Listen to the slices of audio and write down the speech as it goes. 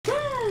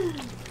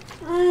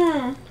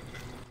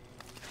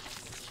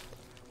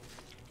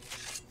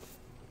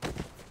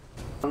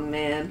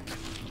man.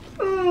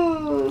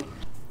 Ooh.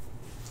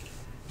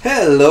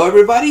 Hello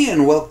everybody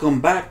and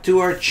welcome back to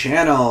our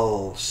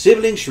channel,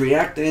 Siblings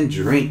React and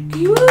Drink.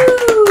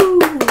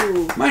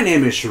 Woo! My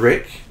name is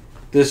Rick.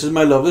 This is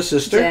my lovely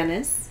sister,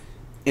 Janice.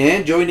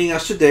 And joining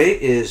us today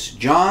is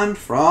John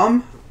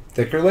from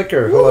Thicker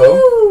Liquor. Hello.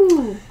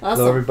 Woo! Awesome.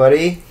 Hello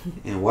everybody.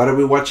 And what are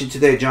we watching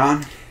today,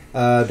 John?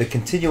 The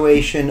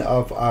continuation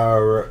of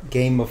our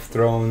Game of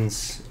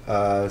Thrones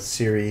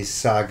series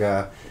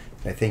saga.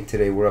 I think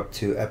today we're up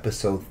to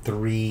episode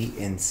 3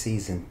 in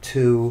season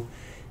 2.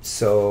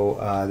 So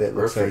that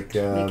looks like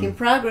making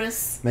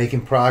progress.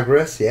 Making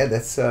progress. Yeah,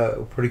 that's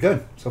pretty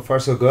good. So far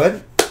so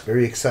good.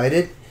 Very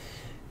excited.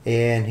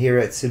 And here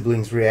at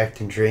Siblings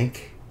React and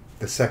Drink,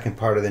 the second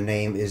part of the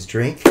name is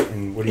Drink.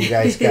 And what do you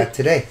guys got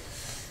today?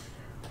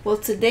 Well,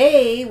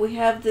 today we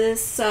have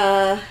this,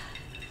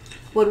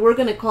 what we're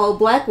going to call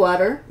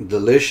Blackwater.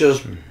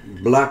 Delicious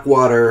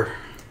Blackwater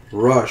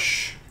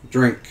Rush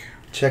drink.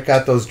 Check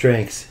out those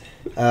drinks.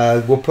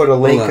 We'll put a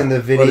link in the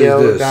What video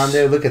is this? down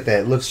there. Look at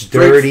that. It looks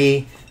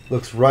dirty.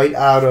 Looks right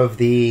out of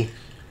the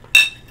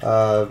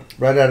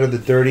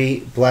dirty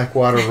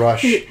Blackwater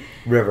Rush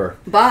River.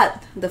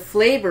 But the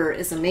flavor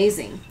is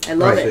amazing. I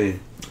love it.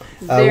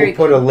 We'll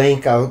put a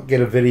link. I'll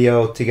get a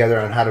video together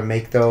on how to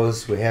make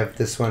those. We have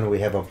this one. We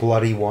have a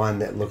bloody one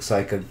that looks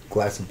like a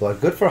glass of blood.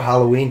 Good for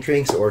Halloween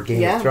drinks or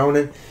Game of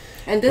Thrones.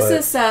 And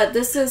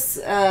this is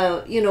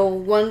you know,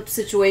 one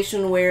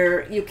situation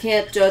where you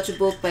can't judge a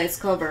book by its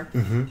cover.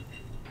 Mm-hmm.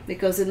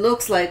 Because it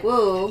looks like,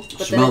 whoa,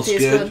 but smells then it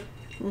tastes good.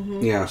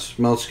 Mm-hmm. Yeah,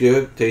 smells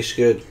good, tastes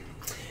good.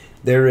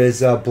 There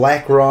is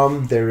black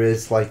rum. There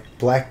is like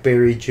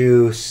blackberry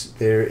juice.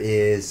 There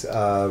is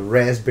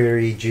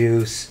raspberry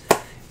juice.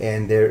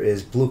 And there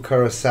is blue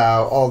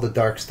curacao, all the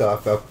dark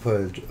stuff. I'll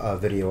put a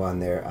video on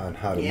there on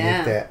how to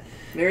make that.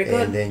 Very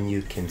good. And then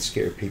you can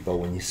scare people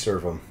when you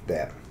serve them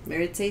that.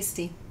 Very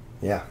tasty.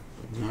 Yeah.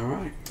 All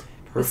right.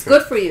 Perfect. It's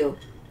good for you.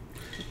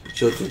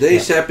 So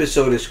today's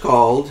episode is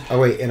called... Oh,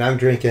 wait, and I'm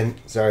drinking...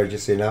 Sorry,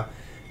 just so you know.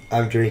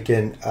 I'm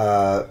drinking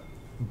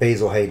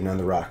Basil Hayden on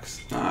the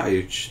rocks. Ah,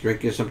 you're just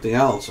drinking something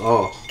else.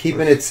 Oh.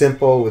 Keeping it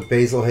simple with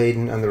Basil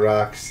Hayden on the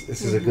rocks.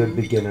 This is a good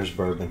beginner's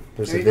bourbon.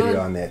 There's Very a video good.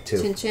 on that,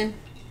 too. Chin chin.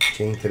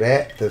 Chin to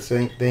that.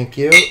 Thank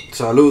you.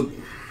 Salud.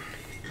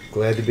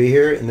 Glad to be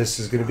here, and this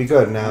is going to be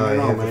good. Now I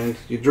know, man.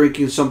 You're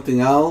drinking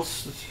something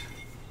else,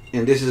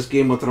 and this is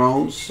Game of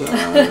Thrones.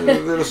 A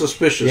little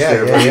suspicious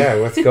there. Yeah.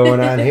 What's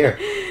going on here?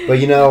 But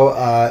you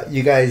know,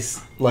 you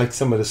guys like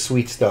some of the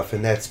sweet stuff,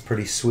 and that's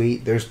pretty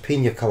sweet. There's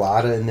pina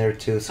colada in there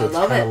too, so it's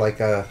kind of like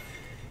a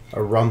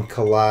rum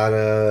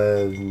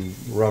colada,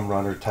 rum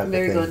runner type of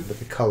thing. Good. But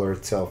the color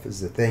itself is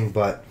the thing.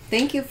 But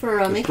thank you for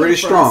making it's pretty it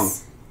for strong.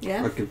 us.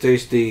 Yeah, I can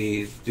taste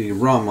the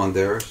rum on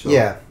there. So.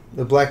 Yeah,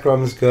 the black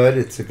rum is good.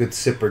 It's a good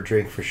sipper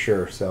drink for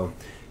sure. So,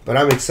 but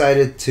I'm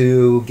excited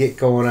to get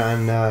going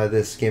on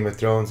this Game of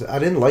Thrones. I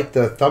didn't like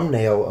the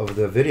thumbnail of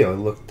the video. It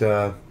looked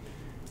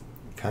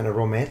kind of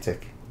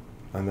romantic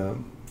on the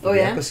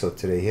episode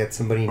today. He had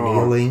somebody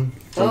kneeling.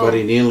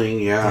 Somebody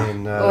kneeling, yeah.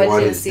 And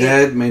what is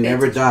dead may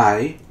never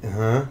die.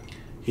 Uh-huh.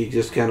 He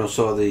just kind of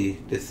saw the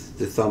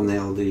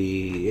thumbnail,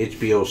 the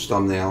HBO's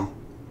thumbnail.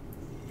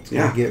 It's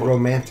going to get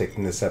romantic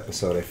in this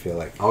episode, I feel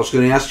like. I was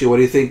going to ask you, what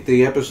do you think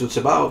the episode's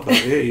about? But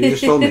yeah, you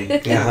just told me.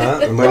 Yeah,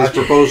 somebody's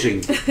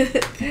proposing.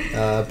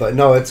 But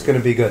no, it's going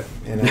to be good.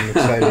 And I'm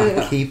excited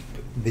to keep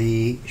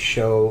the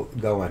show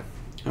going.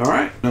 All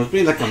right. It's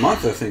been like a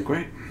month, I think,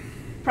 right?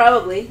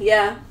 probably.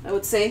 Yeah, I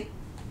would say.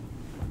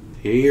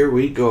 Here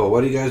we go.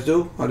 What do you guys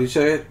do? How do you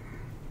say it?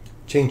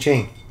 Ching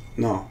ching.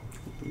 No.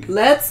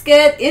 Let's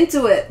get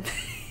into it.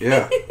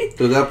 Yeah.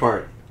 Do that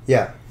part.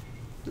 Yeah.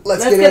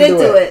 Let's get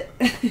into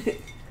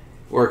it.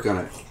 Work on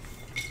it.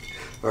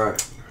 All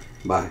right.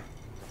 Bye.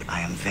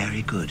 I am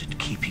very good at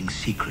keeping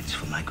secrets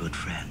from my good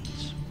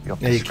friends.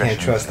 Yeah, you can't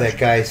trust that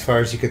guy as far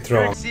as you could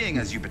throw him. Seeing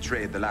as you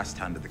betrayed the last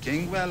hand of the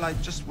king, well, I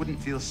just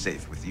wouldn't feel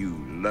safe with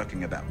you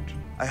lurking about.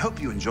 I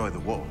hope you enjoy the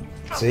war.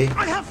 See?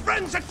 I have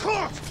friends at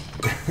court!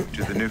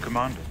 To the new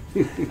commander.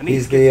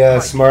 He's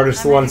the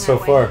smartest one so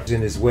far. He's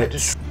in his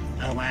wits.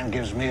 No man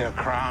gives me a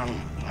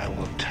crown, I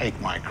will take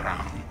my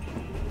crown.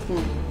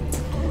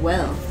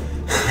 Well.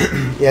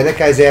 Yeah, that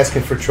guy's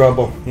asking for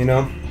trouble, you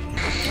know?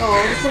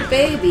 Oh, poor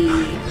baby.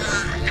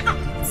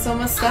 So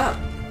messed up.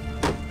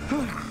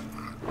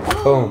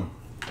 Boom.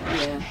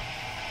 Yeah.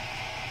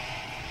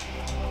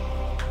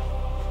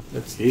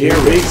 Here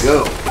we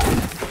go.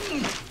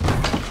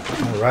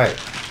 All right.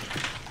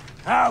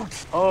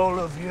 Out, all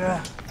of you.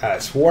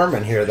 It's warm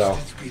in here, though.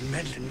 It's been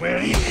meddling where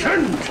he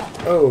shouldn't.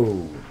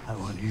 Oh. I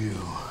want you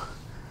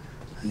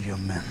and your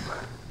men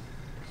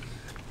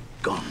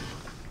gone.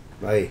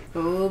 Hey.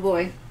 Oh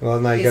boy.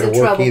 Well, now you He's got in to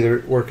trouble. either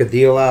work a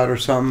deal out or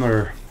something,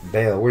 or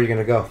bail. Where are you going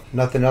to go?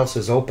 Nothing else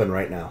is open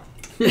right now.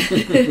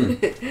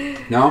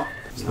 No?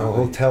 There's no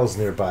hotels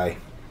nearby.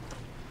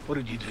 What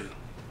did you do?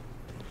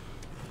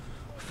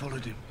 I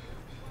followed him.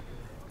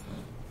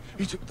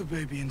 He took the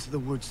baby into the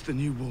woods, the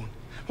newborn.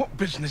 What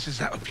business is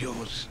that of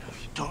yours?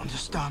 You don't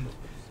understand.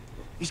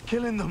 He's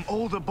killing them,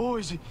 all the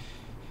boys.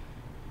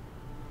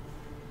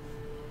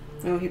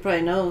 Oh, he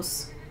probably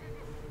knows.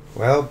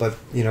 Well, but,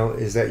 you know,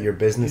 is that your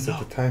business at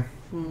the time?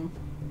 Hmm.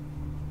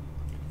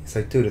 It's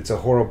like, dude, it's a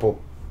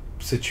horrible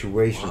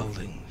situation.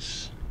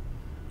 Wildlings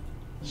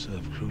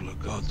serve crueler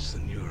gods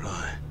than you or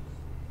I.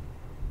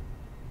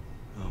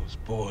 Those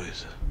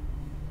boys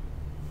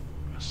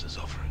are just as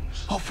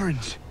offerings.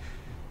 Offerings?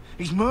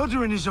 He's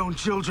murdering his own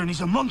children.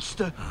 He's a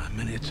monster.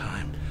 Many a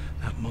time,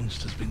 that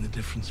monster's been the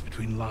difference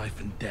between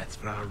life and death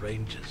for our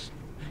rangers.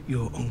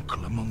 Your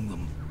uncle among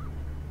them.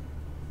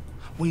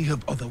 We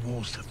have other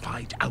wars to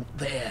fight out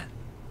there.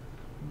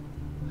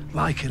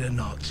 Like it or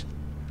not,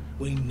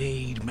 we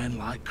need men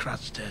like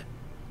Craster.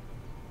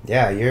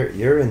 Yeah,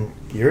 you're in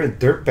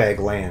dirtbag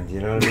land.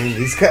 You know what I mean?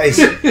 These guys,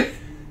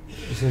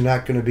 these are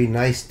not going to be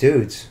nice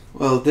dudes.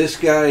 Well, this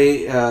guy,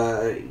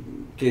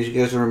 in case you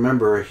guys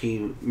remember,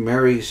 he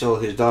marries all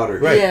his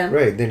daughters. Right, Yeah.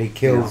 right. Then he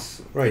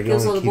kills. Right, He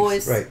kills only all the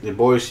boys. Right. The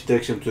boys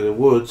takes him to the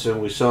woods,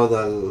 and we saw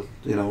that,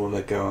 you know,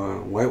 like a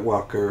White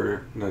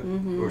Walker that,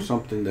 or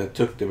something that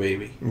took the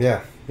baby.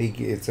 Yeah,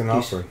 it's an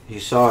offering. He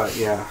saw it,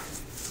 yeah.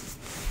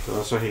 So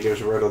that's why he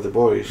gets rid of the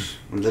boys,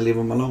 and they leave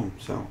him alone.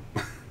 So.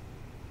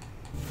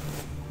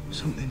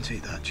 Something to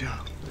that, Joe.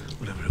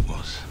 Whatever it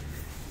was.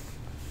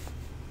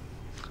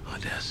 I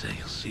dare say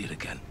you'll see it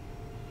again.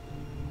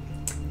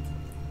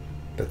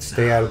 But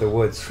stay out of the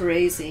woods.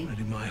 Crazy.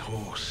 Ready my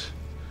horse.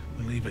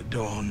 We'll leave at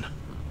dawn.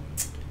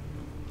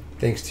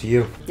 Thanks to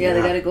you. Yeah,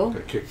 they gotta go.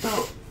 Got kicked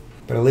out.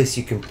 But at least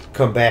you can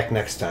come back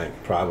next time,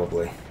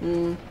 probably.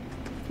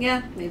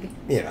 Yeah, maybe.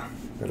 Yeah,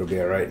 it'll be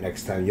all right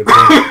next time. You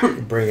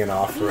bring an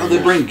offering. Well,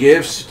 they bring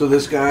gifts to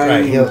this guy,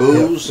 Right, and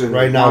booze, and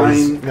right now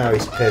wine.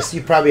 he's pissed.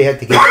 You probably had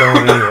to get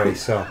going anyway,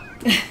 so.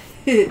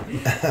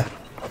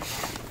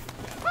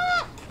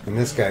 And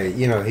this guy,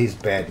 you know, he's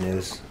bad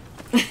news.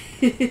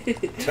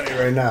 Tell you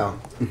right now.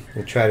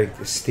 They try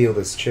to steal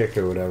this chick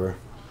or whatever.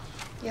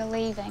 You're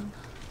leaving.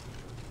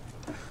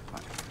 I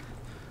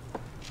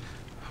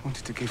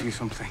wanted to give you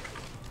something.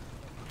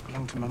 It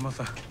belonged to my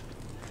mother.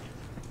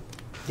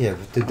 Yeah,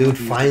 but the dude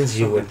finds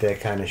you with that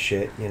kind of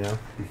shit, you know.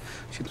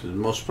 It's the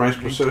most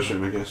prized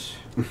possession, I guess.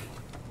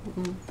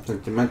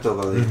 Sentimental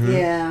value.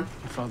 Yeah.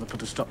 My father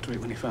put a stop to it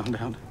when he found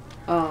out.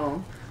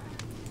 Oh.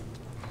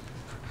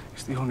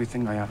 It's the only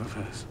thing I have of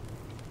hers.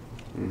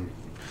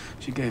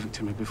 She gave it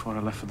to me before I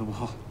left for the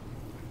wall.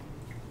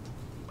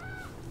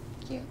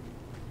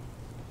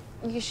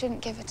 You shouldn't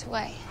give it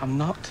away. I'm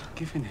not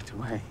giving it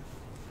away.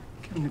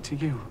 I'm giving it to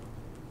you.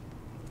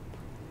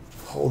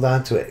 Hold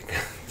on to it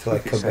till I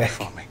Keep it come safe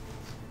back. for me.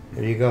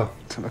 There you go.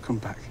 Till I come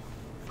back.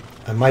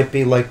 I might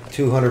be like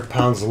 200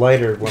 pounds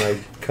lighter when I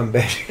come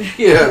back.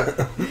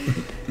 Yeah.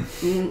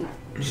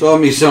 Saw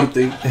me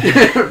something.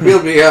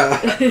 Build me a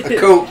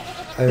coat.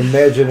 I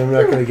imagine I'm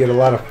not going to get a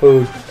lot of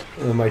food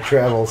in my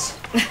travels.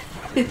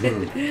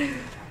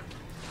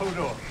 Hold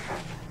on.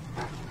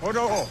 Hold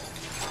on.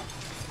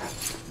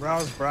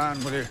 Rouse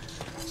Brian, will you?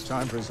 It's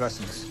time for his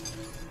lessons.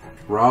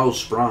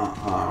 Rouse,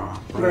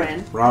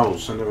 Brian.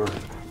 Rouse, I never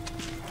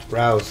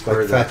Rouse, like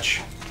heard that.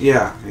 fetch.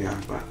 Yeah,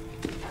 but I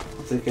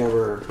don't think I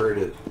ever heard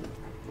it.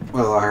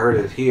 Well, I heard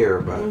it here,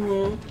 but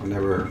I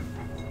never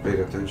paid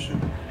attention.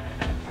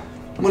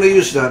 I'm gonna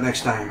use that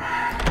next time.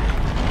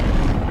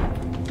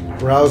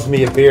 Rouse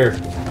me a beer.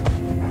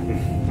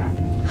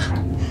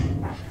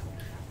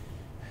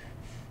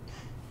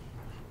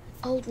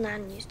 Old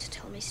Nan used to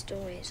tell me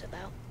stories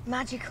about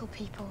magical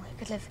people who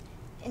could live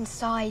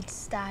inside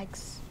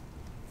stags,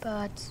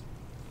 birds,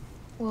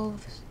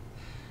 wolves.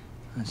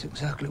 That's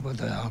exactly what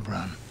they are,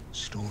 Bran.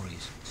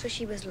 Stories. So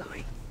she was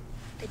lying.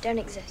 They don't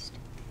exist.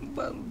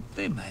 Well,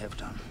 they may have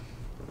done.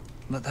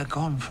 But they're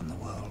gone from the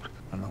world,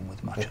 along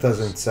with much That else.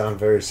 doesn't sound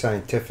very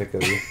scientific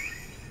of you.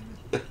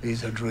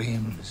 These are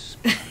dreams.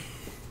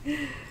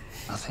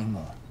 Nothing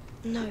more.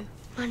 No,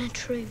 mine are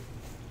true.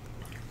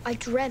 I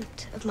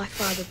dreamt of my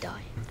father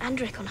dying, and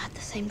Rickon had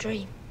the same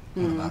dream.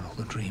 What about all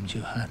the dreams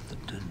you had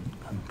that didn't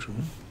come true?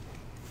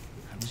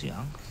 I was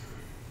young.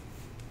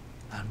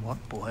 And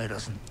what boy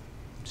doesn't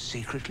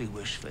secretly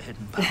wish for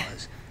hidden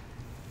powers?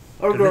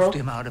 Or to girl. lift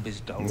him out of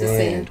his dull Just life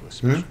saying. into a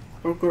special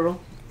Or girl.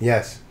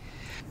 Yes.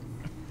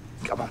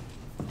 Come on.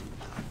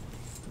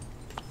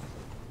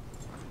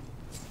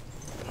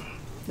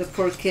 The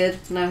poor kid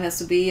now has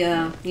to be,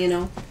 you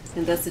know,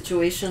 in that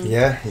situation.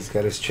 Yeah, he's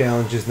got his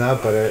challenges now,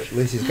 but at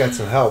least he's got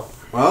some help.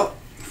 Well,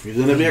 if you're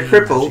gonna be a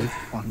cripple,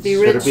 Be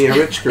better rich. be a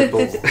rich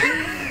cripple.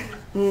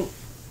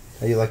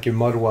 How you like your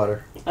mud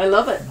water? I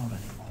love it. Not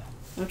anymore.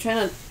 I'm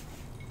trying to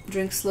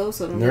drink slow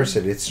so I don't Nurse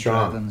it, it's The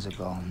strong. dragons are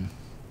gone.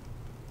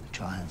 The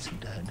giants are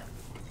dead.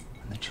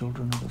 And the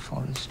children of the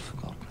forest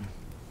forgotten.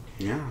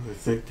 Yeah, they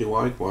think the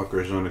White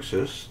Walkers don't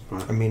exist,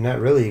 but I mean, not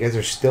really. You guys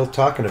are still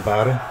talking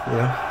about it, you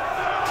know?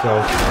 So,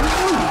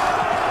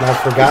 not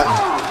forgotten.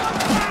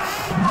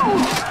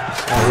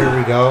 Oh, here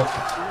we go.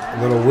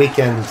 A little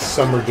weekend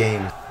summer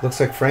game. Looks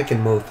like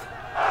Frankenmuth.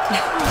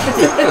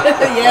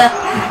 Yeah,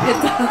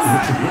 it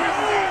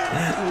does.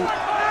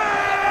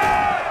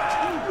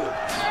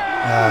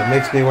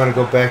 Makes me want to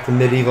go back to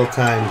medieval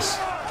times.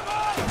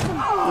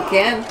 You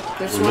can.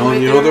 There's we one know right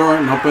the there. other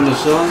one up in the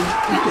sun.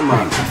 Come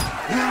on.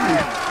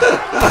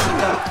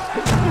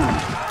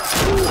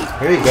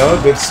 There you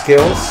go, good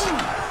skills.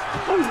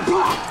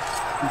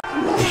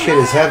 This shit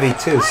is heavy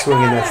too,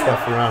 swinging that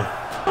stuff around.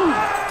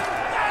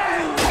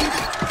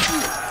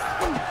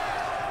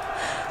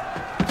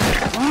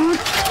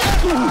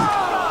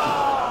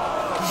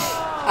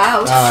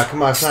 Ouch. Ah,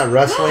 come on, it's not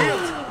wrestling.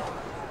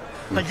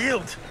 I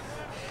yield.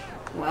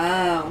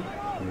 Wow.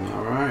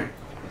 Alright.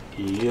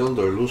 Yield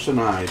or lose an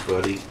eye,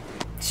 buddy.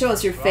 Show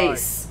us your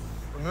face.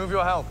 Remove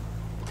your helm.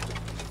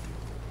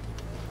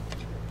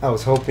 I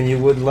was hoping you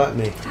wouldn't let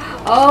me.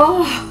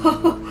 Oh.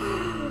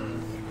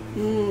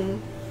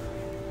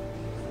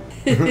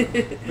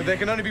 But there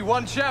can only be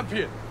one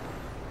champion.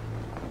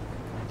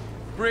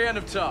 Brienne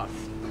of Tarth.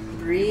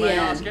 You may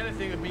ask Brienne.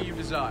 anything of me you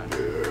desire. It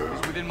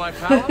is within my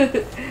power.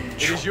 It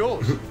is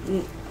yours.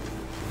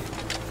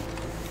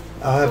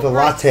 I'll have a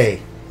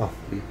latte. Oh.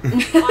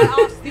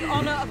 I ask the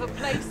honor of a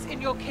place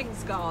in your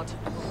Kingsguard.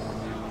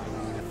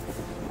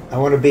 I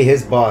want to be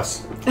his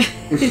boss.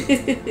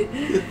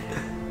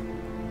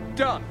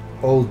 Done.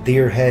 Old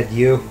deer head,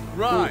 you.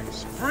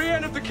 Rise,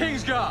 Brienne of the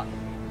Kingsguard.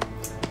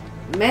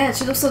 Man,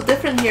 she looks so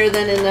different here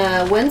than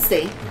in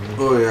Wednesday.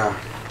 Oh,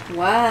 yeah.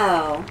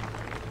 Wow.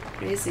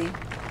 Crazy.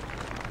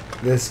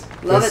 This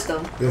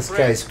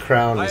guy's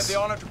crown I have is the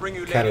honor to bring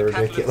you kind of Lady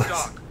Catelyn ridiculous.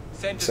 Stark,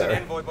 sent as Sorry.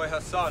 an envoy by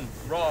her son,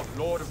 Robb,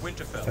 Lord of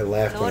Winterfell. I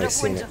laughed when Lord I of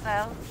seen it.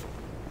 Winterfell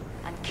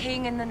and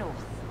King in the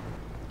North.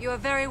 You are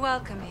very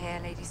welcome here,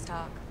 Lady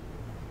Stark.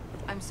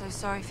 I'm so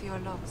sorry for your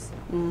loss.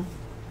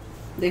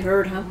 They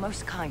heard, huh? You're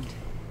most kind.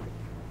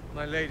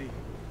 My lady,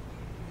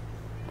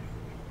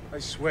 I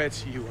swear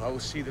to you, I will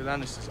see the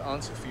Lannisters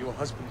answer for your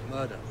husband's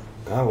murder.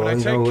 Oh, When I well,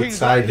 you take know what King's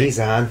side Landing, he's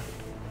on.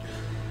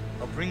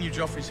 I'll bring you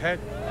Joffrey's head.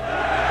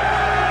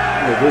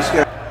 Oh, this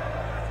guy.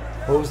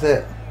 What was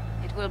that?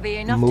 It will be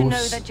enough to know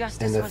Moose that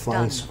justice and the was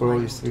flying done.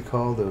 squirrel used to be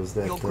called. It was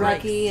that.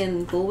 Rocky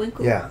and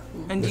Bullwinkle? Yeah.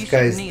 And This you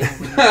guy's. should kneel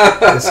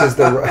This is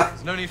the.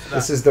 No need for that.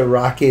 This is the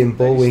Rocky and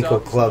Bullwinkle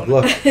Club.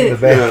 Look in the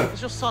back.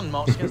 Has your son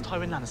marched against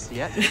Tywin Lannister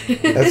yet?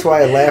 That's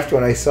why I laughed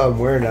when I saw him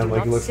wearing it. I'm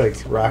like, it looks like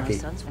Rocky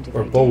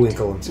or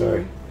Bullwinkle. I'm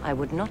sorry. I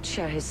would not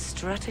share his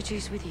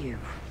strategies with you.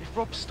 If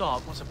Robb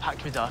Stark wants a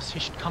pact with us, he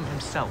should come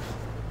himself,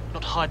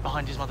 not hide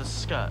behind his mother's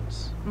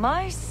skirts.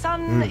 My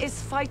son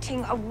is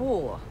fighting a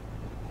war,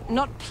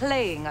 not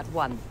playing at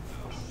one.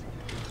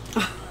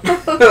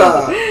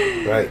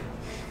 Right.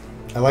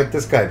 I like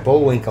this guy,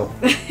 Bullwinkle.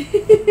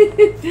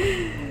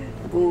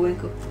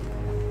 Bullwinkle.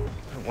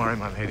 Don't worry,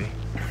 my lady.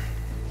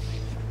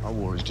 Our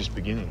war is just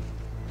beginning.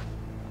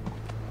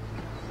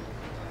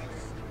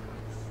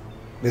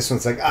 This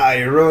one's like,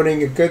 you're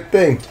ruining a good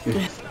thing.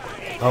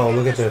 Oh,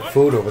 look at the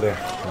food over there.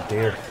 Oh,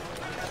 dear.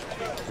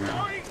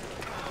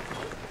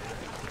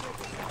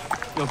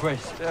 Your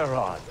Grace. They're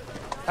right.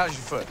 How's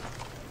your foot?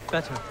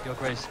 Better, Your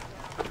Grace.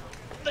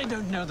 They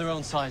don't know their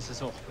own size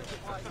at all.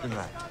 Good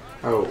man.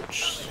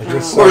 Ouch. I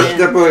just Poor saw,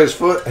 step on his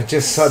foot. I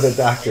just saw the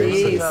doctor.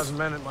 He said, 10,000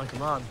 men at my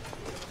command.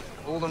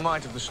 All the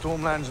might of the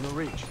Stormlands and the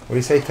Reach. what do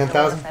you say,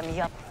 10,000?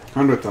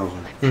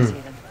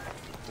 100,000.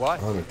 Why?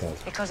 100,000.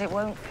 Because it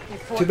won't be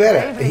fought Too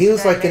bad. bravely He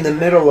was today, like in the Lady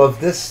middle of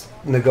this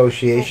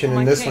negotiation, Oh,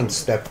 and my this king. one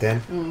stepped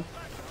in.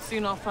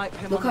 Soon I'll fight for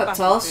him Look on the how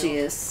tall she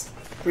battlefield. is.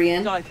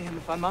 Brienne. Die for him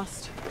if I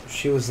must.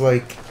 She was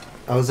like,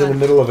 I was in the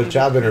middle of a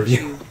job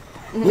interview.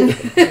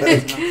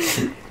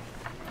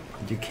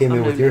 You came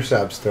in with your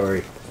sob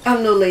story.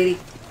 I'm no lady.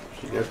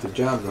 She got the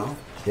job, though.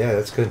 Yeah,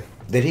 that's good.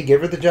 Did he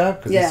give her the job?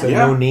 Because Yeah. he said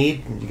Yeah. no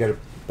need. You got to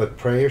but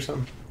pray or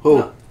something. Who?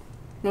 No.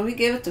 No, he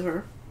gave it to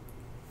her.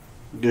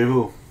 Did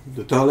who?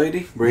 The tall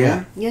lady?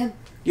 Brienne? Yeah.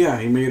 Yeah,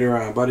 he made her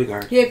a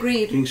bodyguard. He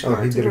agreed. King's Oh, he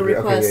guard. did Her agree.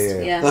 request. Okay,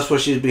 yeah. Yeah. That's why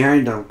she's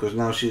behind him, because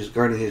now she's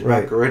guarding his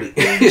Right. back already.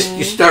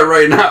 You start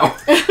right now.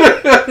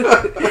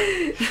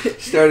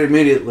 Start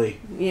immediately.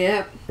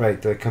 Yeah. Right.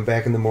 Do I come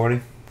back in the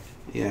morning?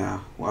 Yeah.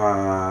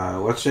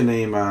 What's her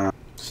name?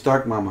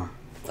 Stark Mama.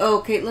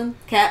 Oh, Catelyn?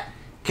 Cat?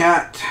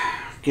 Cat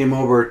came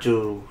over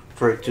to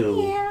try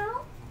to,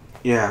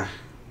 yeah,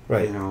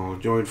 Right. you know,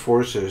 join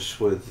forces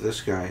with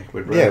this guy,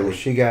 with Yeah. Bradley.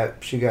 Well,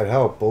 she got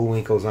help.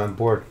 Bullwinkle's on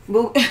board.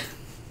 Well,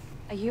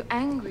 Are you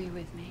angry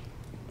with me,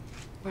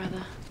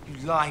 brother?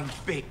 You lying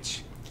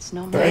bitch. It's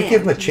not But I'd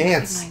give him a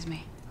chance. Recognize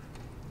me.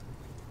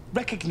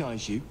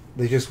 Recognize you?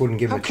 They just wouldn't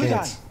give him How a could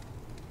chance. I?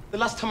 The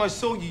last time I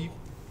saw you,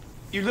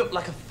 you looked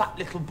like a fat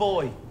little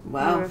boy. You're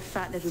wow. a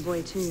fat little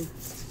boy too.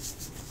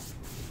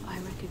 I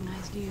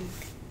recognized you.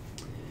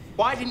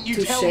 Why didn't you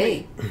tell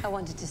me? Touche. I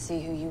wanted to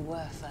see who you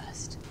were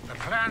first. The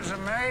plans are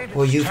made.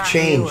 Well, you've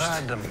changed.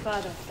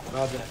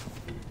 Brother.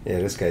 Yeah,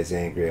 this guy's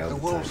angry all The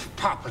the time. wolf's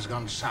pup has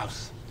gone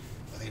south,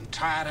 with the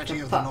entirety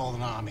of the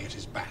Northern Army at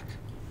his back.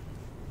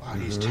 While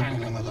he's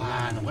tangling with the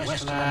Lion and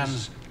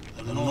Westerlands,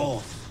 the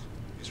North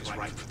is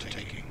ripe for the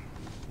taking.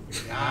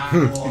 The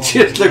Iron Wall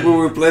Just like when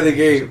we play the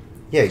game.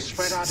 Yeah, he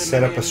spread out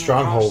set up a across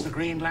stronghold. the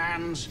Green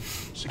Lands,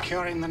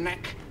 securing the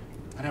neck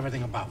and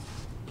everything above.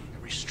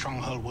 Every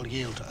stronghold will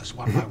yield to us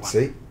one by one.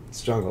 See?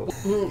 Stronghold.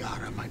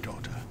 Yara, my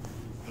daughter,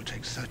 will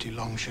take 30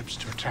 longships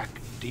to attack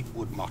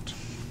Deepwood Motte.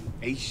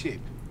 A ship?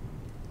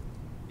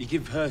 You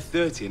give her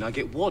 30 and I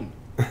get one.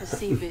 The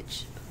sea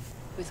bitch.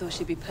 We thought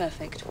she'd be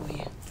perfect for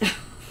you.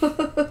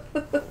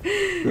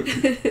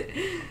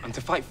 And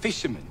to fight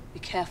fishermen. Be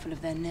careful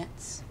of their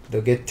nets.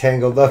 They'll get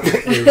tangled up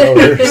in your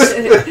rotors.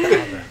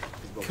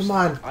 Come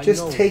on,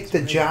 just take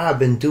the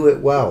job and do it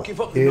well.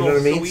 You know what I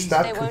mean?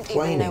 Stop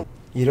complaining.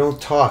 You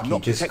don't talk, you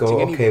just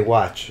go, okay,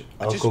 watch.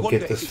 I'll go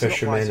get this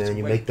fisherman, and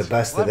you make the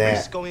best of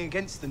that.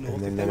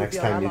 And then the next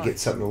time you get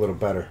something a little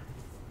better.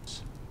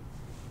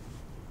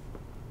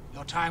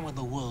 Your time with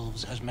the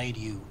wolves has made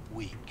you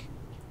weak.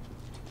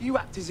 You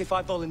act as if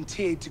I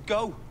volunteered to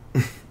go.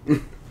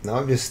 No,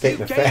 I'm just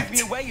stating a fact. You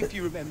gave me away, if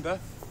you remember.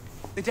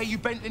 The day you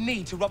bent the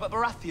knee to Robert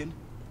Baratheon.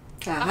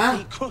 After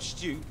he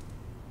crushed you.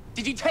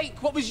 Did you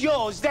take what was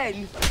yours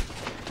then?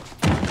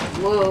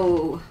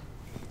 Whoa.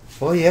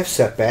 Well, you have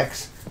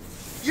setbacks.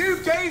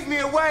 You gave me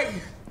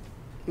away!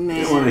 Man.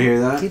 You don't want to hear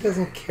that. He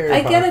doesn't care I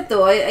about get it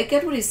though. I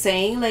get what he's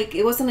saying. Like,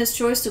 it wasn't his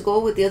choice to go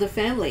with the other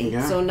family.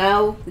 Yeah. So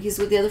now he's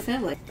with the other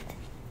family.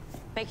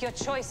 Make your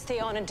choice,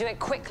 Theon, and do it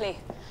quickly.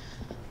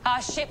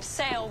 Our ships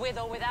sail with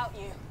or without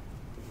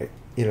you.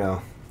 You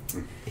know,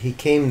 he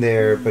came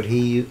there, but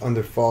he,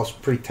 under false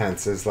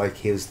pretenses, like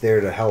he was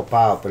there to help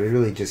out, but he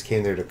really just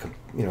came there to,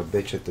 you know,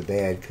 bitch at the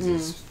dad because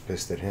he's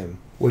pissed at him.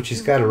 Which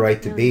he's got a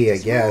right to be, I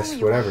guess,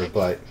 whatever,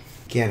 but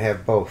can't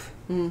have both.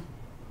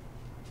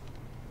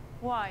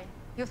 Why?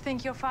 You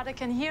think your father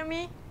can hear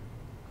me?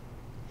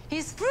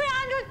 He's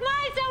 300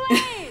 miles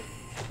away!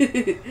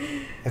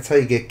 That's how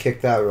you get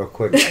kicked out real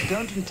quick. I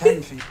don't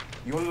intend for you.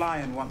 Your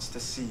lion wants to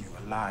see you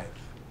alive.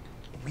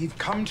 We've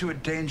come to a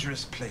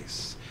dangerous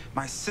place.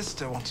 My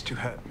sister wants to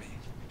hurt me.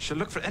 She'll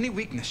look for any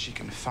weakness she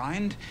can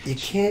find. You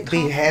can't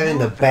be having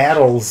the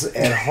battles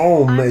at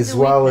home as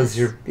well as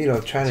you're, you know,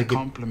 trying to get...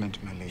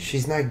 Compliment, my lady.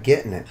 She's not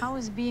getting it. How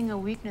is being a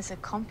weakness a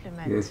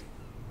compliment?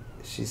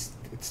 She's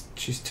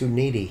too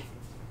needy.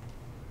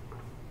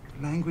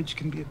 Language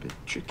can be a bit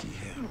tricky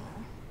here.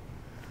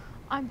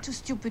 I'm too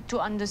stupid to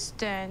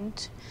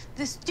understand.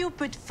 The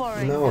stupid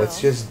foreign No, girl. it's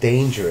just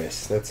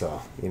dangerous, that's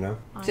all, you know?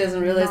 She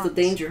doesn't realize the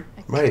danger.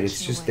 Right,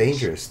 it's just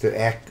dangerous to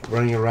act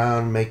running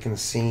around, making a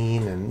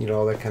scene, and, you know,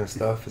 all that kind of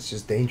stuff. It's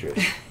just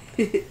dangerous.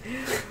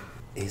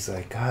 He's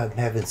like, God, I'm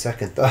having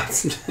second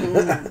thoughts.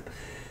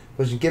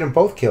 Because you get them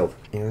both killed.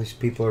 You know, these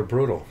people are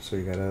brutal, so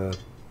you gotta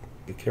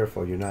be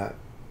careful you're not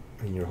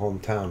in your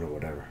hometown or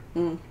whatever.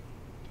 When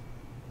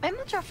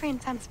will Joffrey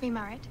and Sansa be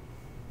married?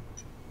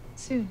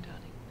 Soon,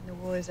 darling, when the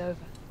war is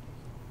over.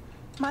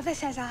 Mother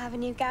says I'll have a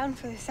new gown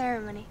for the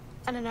ceremony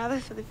and another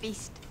for the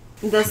feast.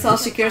 That's all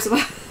she cares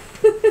about.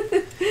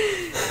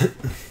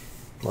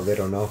 Well, they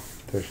don't know.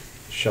 They're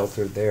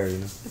sheltered there, you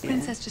know. The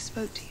princess just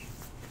spoke to you.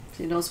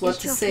 She knows what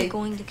to Is Joffrey say.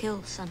 going to kill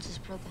Sansa's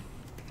brother?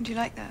 Would you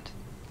like that?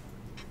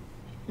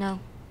 No,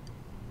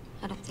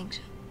 I don't think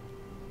so.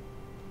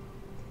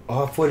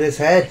 Off with his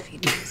head. If he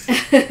does,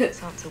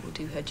 Sansa will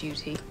do her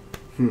duty.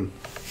 Won't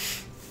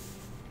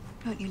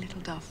you,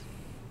 little dove?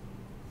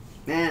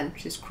 Man,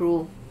 she's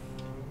cruel.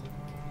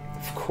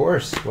 Of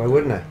course. Why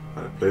wouldn't I?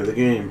 I play the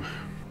game.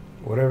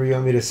 Whatever you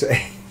want me to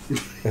say.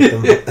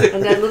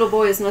 And that little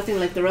boy is nothing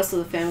like the rest of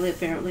the family,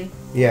 apparently.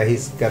 Yeah,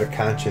 he's got a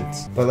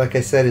conscience. But like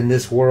I said, in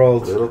this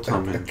world, Little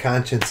a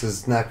conscience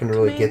is not going to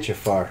really get you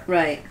far.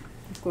 Right,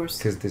 of course.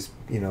 Because this,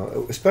 you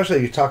know, especially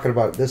you're talking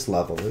about this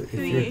level. If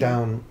you're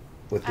down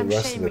with the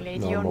rest of the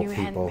normal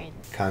people,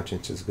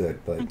 conscience is good.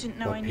 But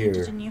up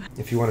here,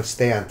 if you want to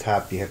stay on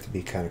top, you have to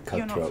be kind of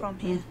cutthroat. You're not from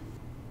here.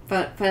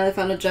 Finally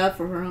found a job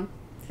for her, huh?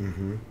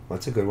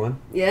 That's a good one.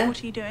 Yeah.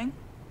 What are you doing?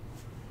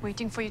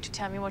 Waiting for you to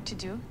tell me what to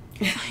do.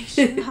 I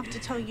shouldn't have to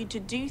tell you to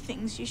do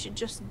things. You should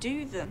just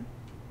do them.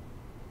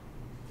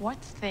 What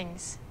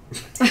things?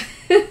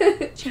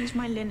 Change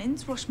my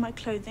linens, wash my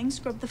clothing,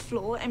 scrub the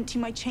floor, empty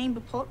my chamber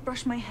pot,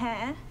 brush my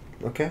hair.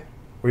 Okay.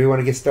 Where do you want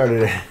to get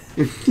started at?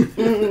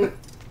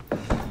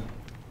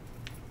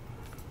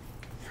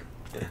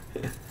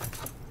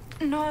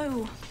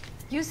 No.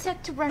 You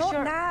said to brush Not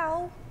your...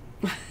 now.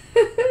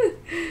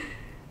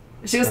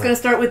 She was going to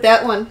start with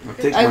that one.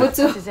 I would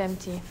too. It is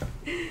empty.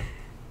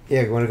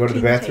 Yeah, you want to go to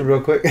the bathroom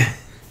real quick?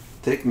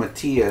 Take my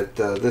tea at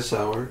this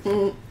hour.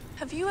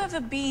 Have you ever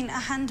been a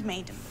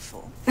handmaiden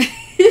before?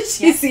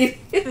 She's For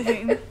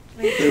whom?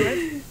 Lady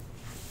Zurith?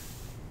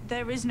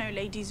 There is no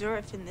Lady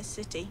Zurith in this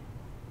city.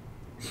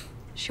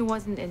 She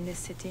wasn't in this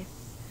city.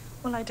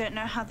 Well, I don't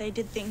know how they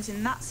did things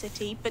in that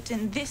city, but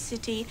in this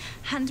city,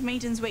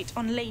 handmaidens wait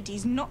on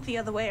ladies, not the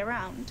other way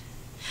around.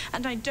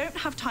 And I don't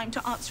have time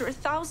to answer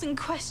 1,000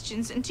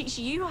 questions and teach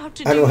you how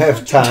to do I don't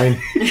have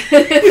time.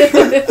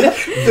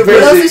 What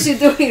else is she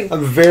doing?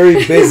 I'm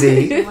very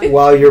busy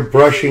while you're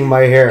brushing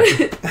my hair.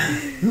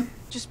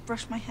 Just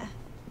brush my hair.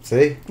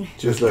 See?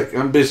 Just like,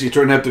 I'm busy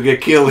trying not to get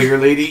killed here,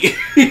 lady.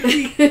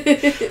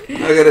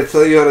 I gotta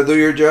tell you how to do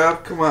your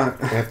job? Come on.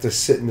 I have to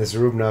sit in this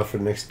room now for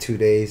the next 2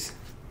 days.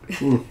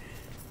 The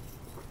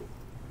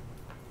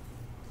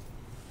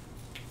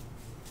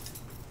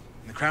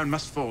crown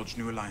must forge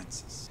new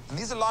alliances. And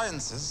these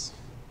alliances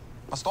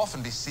must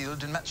often be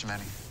sealed in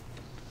matrimony.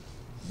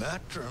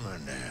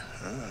 Matrimony,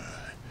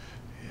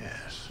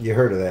 yes. You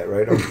heard of that,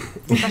 right?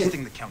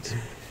 Trusting the council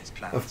with its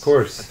plans. Of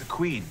course. But the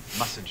queen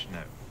mustn't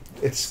know.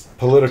 it's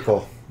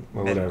political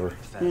or whatever.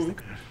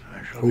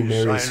 Who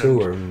marries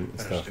who or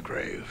stuff. The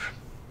grave.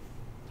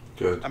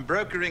 Good. I'm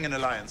brokering an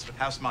alliance with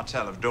House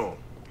Martell of Dor.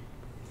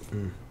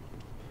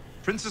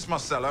 Princess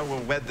Marcella will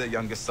wed their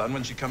youngest son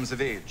when she comes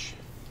of age,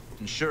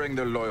 ensuring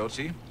their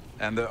loyalty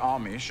and their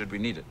army should we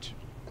need it.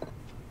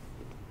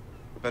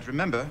 But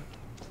remember,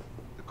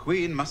 the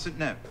Queen mustn't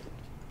know.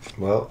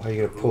 Well, how are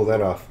you gonna pull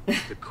that off?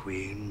 The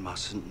Queen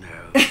mustn't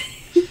know.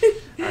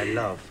 I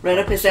love right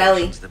up his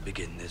alley. That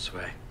begin this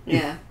way.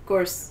 Yeah, of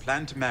course.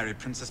 Plan to marry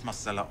Princess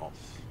Marcella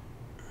off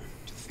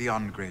to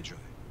Theon Greyjoy.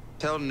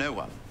 Tell no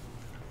one.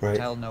 Right.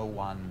 Tell no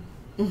one.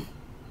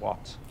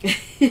 What?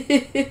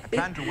 I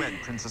plan to wed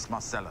Princess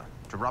Marcella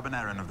to Robin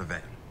Arryn of the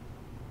Vale.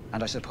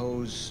 And I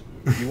suppose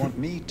you want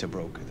me to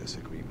broker this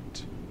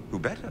agreement. Who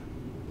better?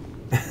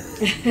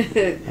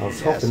 I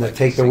was hoping to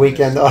take the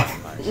weekend off.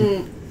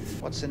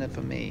 What's in it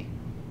for me?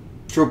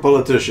 True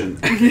politician.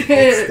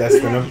 That's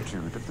the number.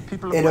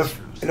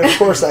 And of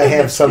course, I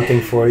have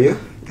something for you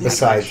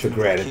besides the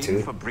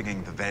gratitude. For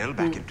bringing the Vale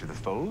back into the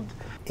fold.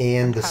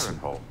 And the.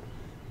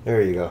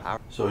 There you go.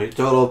 So he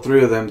told all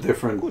three of them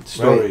different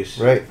stories.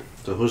 Right.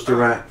 So who's the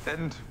rat?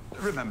 And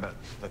remember,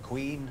 the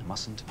Queen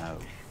mustn't know.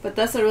 But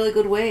that's a really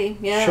good way,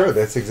 yeah. Sure,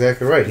 that's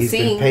exactly right. He's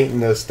been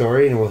painting the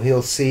story, and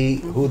he'll see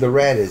who the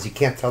rat is. You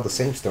can't tell the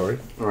same story.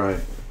 Right.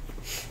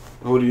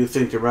 Who do you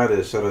think the rat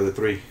is out of the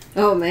three?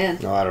 Oh, man.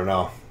 No, I don't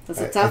know.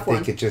 That's a tough one. I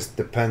think it just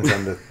depends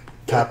on the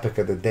topic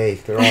of the day.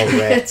 They're all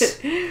rats.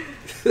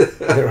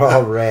 They're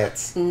all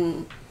rats.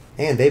 And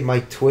they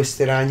might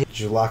twist it on you. Did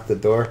you lock the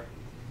door?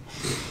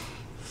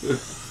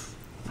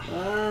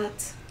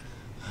 What?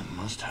 That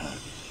must hurt.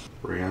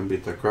 Brienne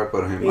beat the crap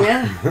out of him.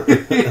 Yeah.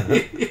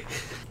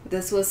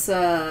 This was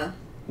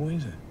Who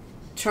is it?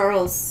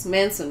 Charles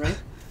Manson, right?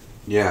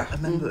 Yeah. A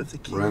member of the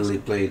King's. Renly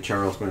played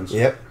Charles Manson.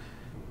 Yep.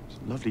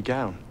 Lovely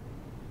gown.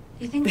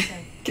 You think so?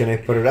 Can I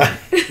put it on?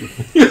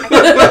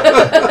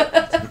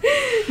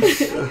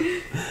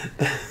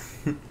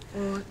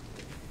 Or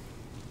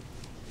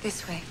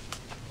this way.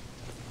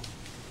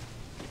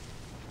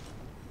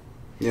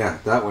 Yeah,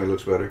 that way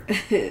looks better.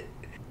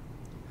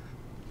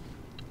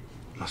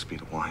 Must be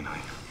the wine I.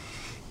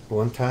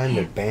 One time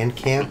at band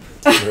camp.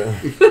 I'm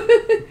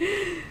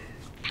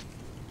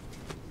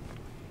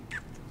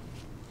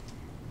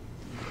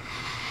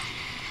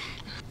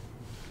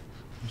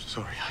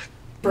sorry.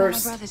 Want my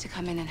brother to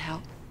come in and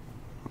help.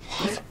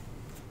 What?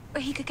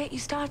 But he could get you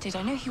started.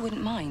 I know he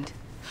wouldn't mind.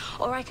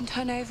 Or I can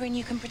turn over and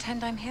you can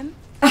pretend I'm him.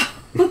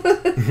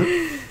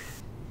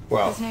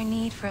 Well. There's no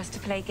need for us to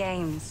play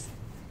games.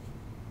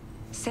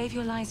 Save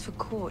your lies for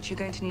court. You're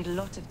going to need a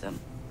lot of them.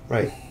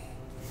 Right.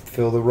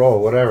 Fill the role,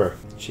 whatever.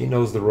 She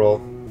knows the role.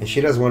 And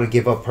she doesn't want to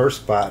give up her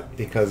spot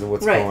because of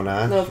what's going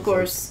on. No, of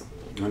course.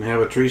 I'm going to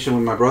have a threesome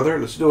with my brother?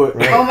 Let's do it.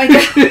 Right. Oh my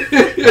god. Oh,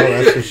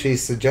 that's what she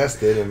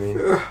suggested. I mean,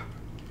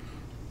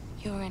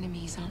 your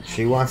enemies aren't.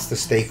 She wants to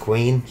stay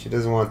queen. She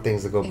doesn't want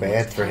things to go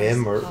bad for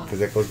him or because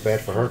that goes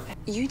bad for her.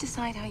 You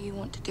decide how you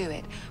want to do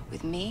it.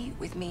 With me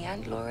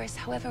and Loris,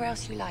 however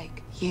else you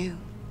like. You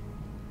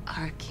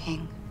are a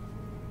king.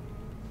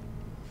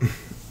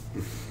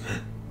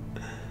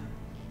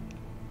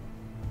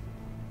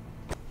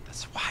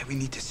 That's why we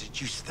need to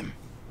seduce them.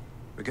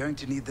 We're going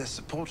to need their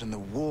support in the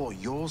war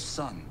your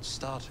son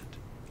started.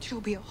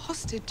 You'll be a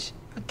hostage.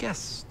 A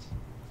guest.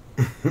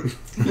 I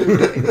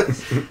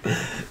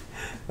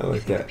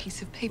like The that.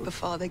 piece of paper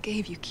Father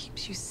gave you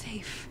keeps you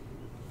safe.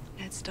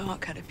 Ned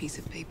Stark had a piece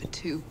of paper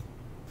too.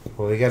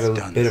 Well, he got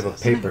a bit of a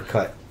paper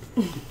cut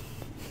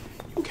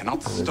You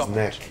cannot on his stop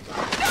neck.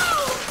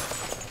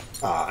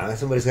 Ah,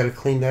 somebody's got to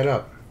clean that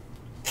up.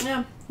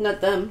 Yeah,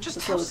 not them. Just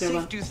That's how what we're safe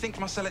about. do you think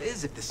Marcella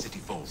is if the city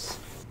falls?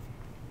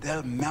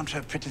 They'll mount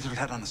her pretty little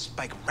head on a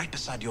spike right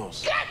beside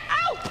yours. Get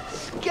out!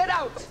 Get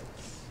out!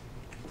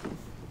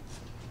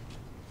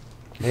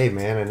 Hey,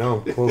 man, I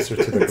know I'm closer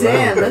to the ground.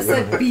 Damn, but that's we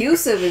don't have-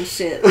 abusive and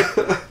shit.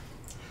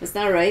 That's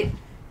not right.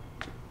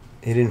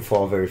 He didn't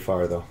fall very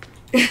far, though.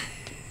 He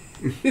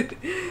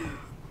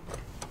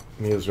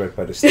was right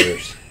by the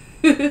stairs.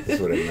 That's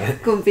what I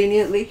meant.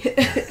 Conveniently.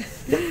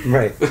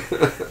 Right.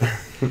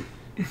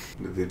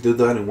 Did they do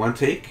that in one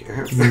take?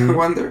 I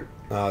wonder.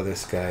 Oh,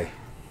 this guy.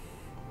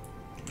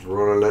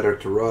 Wrote a letter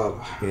to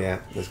Rob. Yeah,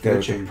 this guy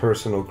with a Snitching.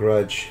 personal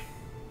grudge.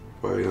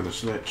 Why are you gonna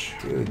snitch?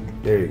 Dude,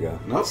 there you go.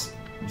 Nope.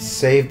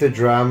 Save the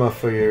drama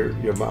for your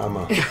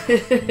mama. You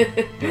know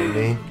what I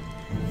mean?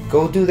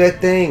 Go do that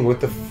thing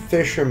with the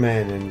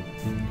fishermen, and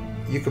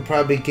you could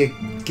probably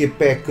get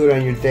back good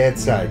on your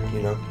dad's side.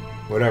 You know,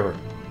 whatever.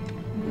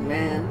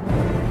 Man.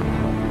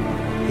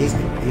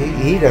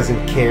 He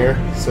doesn't care,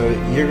 so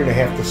you're gonna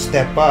have to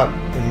step up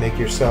and make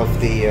yourself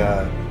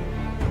the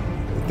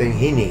thing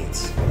he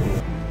needs.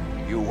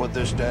 You would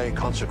this day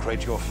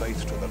consecrate your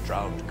faith to the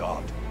drowned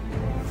god.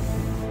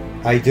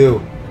 I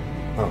do.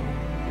 Oh.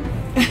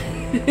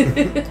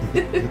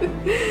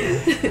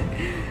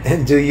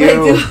 And do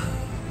you?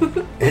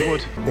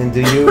 And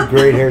do you,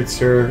 great-haired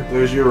sir?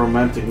 There's your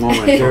romantic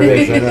moment. There it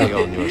is. I know.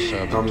 Theon, your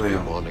servant, be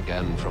born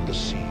again from the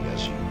sea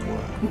as you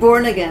were.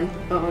 Born again.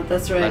 Oh,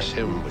 that's right. Bless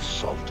him with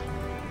salt.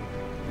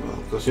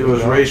 Well, Because he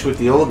was raised with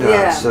the old gods.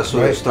 Yeah. That's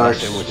what he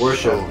starts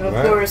worship.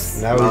 Of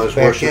course. Now he's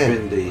back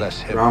worshiping in.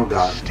 the ground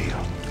god.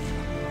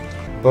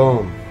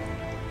 Boom.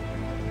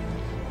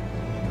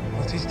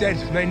 What is dead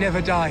may never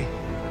die.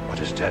 What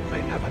is dead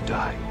may never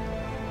die.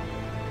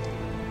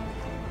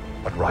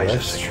 But Well, rises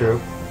that's again, true.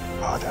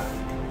 harder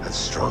and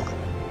stronger.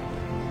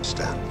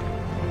 Stand.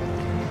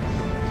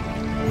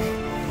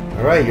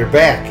 All right, you're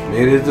back.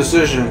 Made a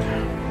decision.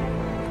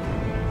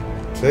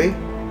 See?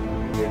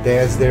 Your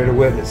dad's there to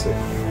witness it.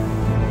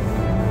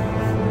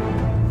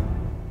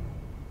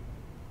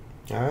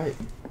 All right.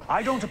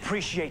 I don't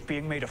appreciate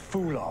being made a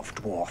fool of,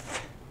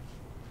 dwarf.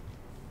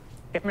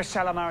 If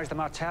Myrcella marries the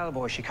Martell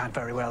boy, she can't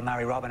very well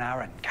marry Robin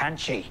Arryn, can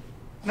she?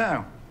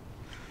 No.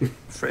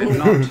 Afraid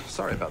not.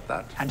 Sorry about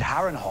that. And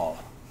Harrenhal.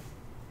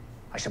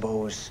 I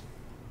suppose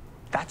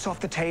that's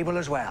off the table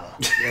as well.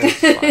 Yes,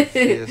 fine.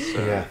 Yes,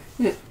 sir.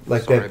 Yeah.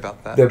 Like Sorry that,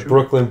 about that, that too.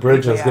 Brooklyn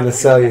Bridge I was going to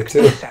sell you,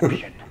 too.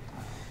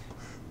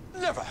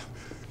 Never.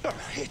 No,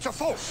 it's a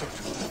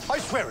falsehood. I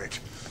swear it.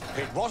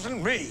 It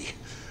wasn't me.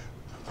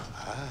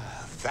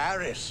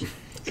 Varys.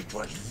 It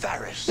was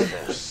Varys,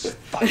 the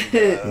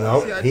spider.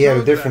 No, he had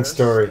a different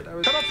story.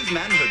 Cut off his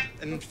manhood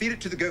and feed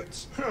it to the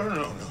goats.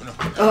 No.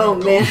 Oh,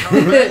 man.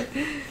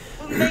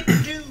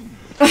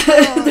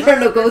 There are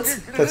no goats.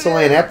 That's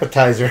only an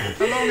appetizer.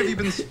 How long have you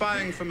been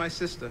spying for my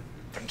sister?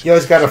 You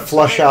always got to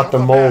flush out the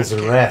moles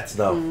and rats,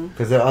 though,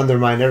 because they'll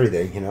undermine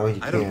everything, you know? You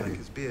I don't can't. like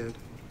his beard.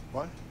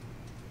 What?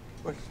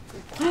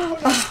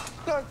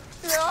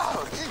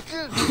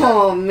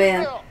 Oh,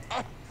 man.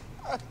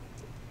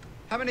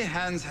 How many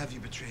hands have you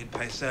betrayed,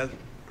 Pycelle?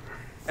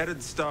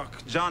 Eddard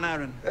Stark, John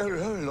Arryn.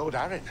 Lord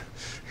Arryn.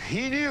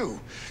 He knew.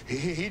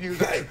 He knew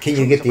that. Can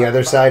you get the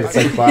other side? It's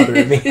like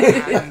bothering me.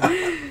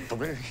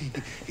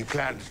 He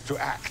planned to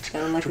act. I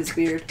don't like his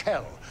beard.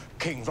 Tell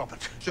King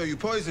Robert. So you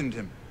poisoned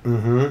him?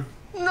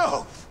 Mm-hmm.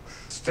 No.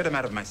 Get him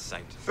out of my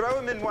sight. Throw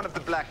him in one of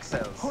the black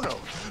cells. Oh,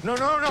 no,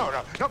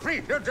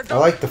 please. I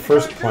like the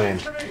first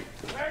plan.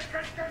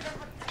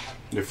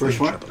 The first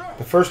one?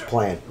 The first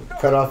plan.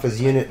 Cut off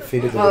his unit,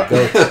 feed it to the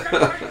goats.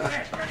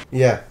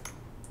 Yeah.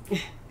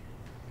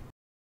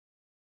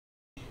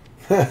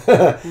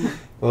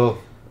 Well,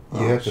 you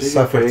have to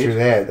suffer through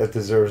that. That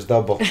deserves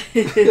double.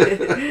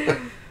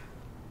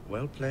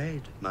 Well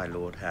played, my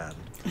Lord Hand.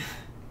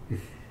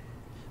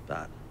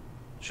 But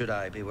should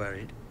I be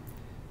worried?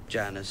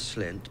 Janice,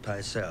 Slint,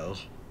 Pycelle.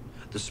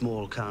 The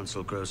small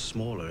council grows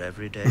smaller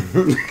every day.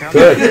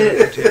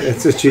 Good.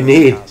 That's what you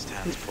need.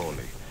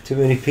 Too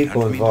many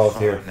people involved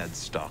here. Ned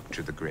Stark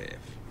to the grave.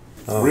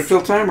 Oh.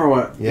 Refill time or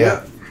what?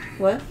 Yeah.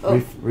 What?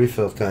 Oh.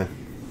 Refill time.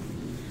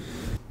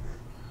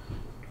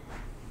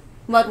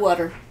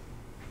 Mudwater.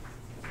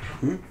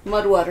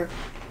 Mudwater.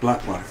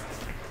 Blackwater.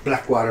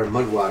 Blackwater,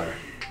 mudwater.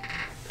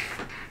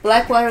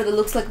 Blackwater that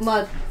looks like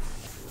mud.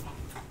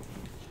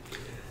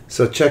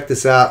 So check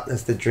this out.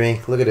 That's the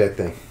drink. Look at that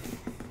thing.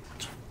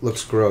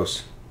 Looks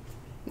gross.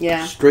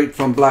 Yeah. Straight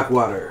from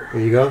Blackwater.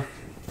 There you go.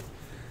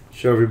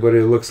 Show everybody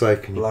what it looks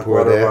like. Can you pour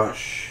Blackwater that?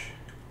 Rush.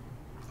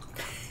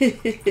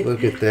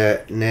 Look at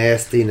that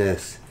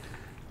nastiness.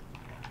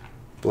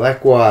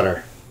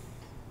 Blackwater.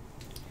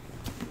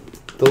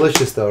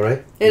 Delicious though,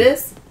 right? It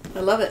is.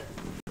 I love it.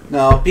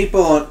 Now,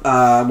 people,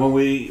 when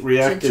we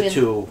reacted Chin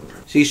chin. to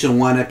Season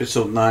 1,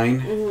 Episode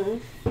 9,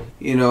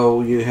 you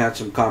know, you had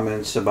some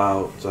comments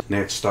about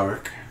Ned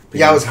Stark.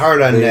 Yeah, I was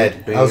hard on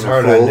Ned. I was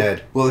hard on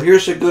Ned. Well,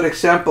 here's a good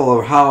example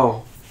of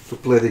how to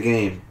play the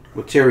game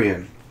with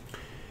Tyrion.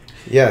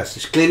 Yes.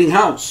 He's cleaning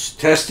house,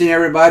 testing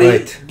everybody,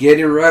 Right.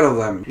 getting rid of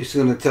them. He's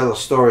going to tell a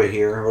story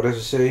here. What does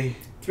it say?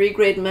 3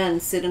 great men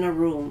sit in a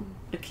room.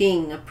 A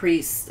king, a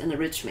priest, and a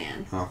rich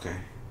man. Okay.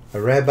 A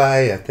rabbi,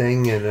 a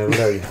thing, and a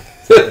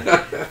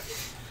whatever.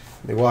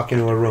 They walk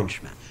into a room.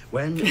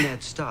 When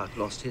Ned Stark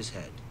lost his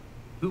head,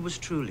 who was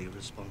truly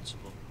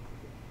responsible?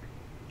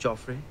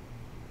 Joffrey,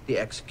 the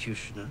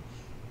executioner,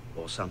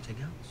 or something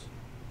else?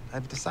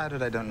 I've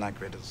decided I don't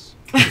like riddles.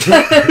 Yeah,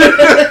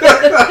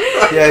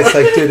 it's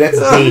like, dude, that's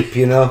deep,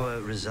 you know?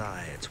 Power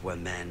resides where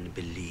men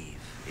believe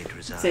it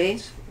resides. See?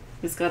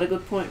 He's got a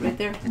good point right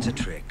there. It's a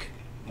trick,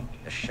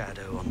 a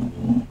shadow on the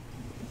wall.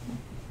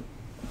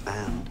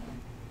 And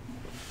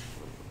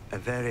a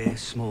very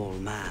small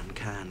man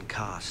can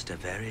cast a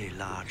very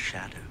large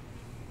shadow.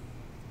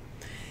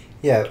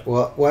 Yeah,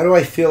 well, why do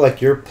I feel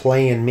like you're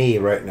playing me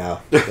right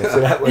now? That's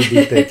what I would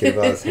be thinking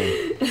about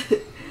him.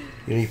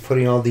 You know, you're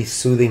putting all these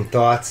soothing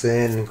thoughts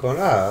in and going,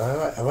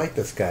 I like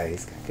this guy.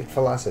 He's got good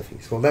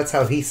philosophies. Well, that's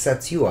how he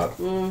sets you up.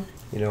 You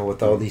know,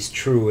 with all these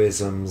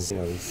truisms, you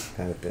know, these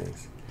kind of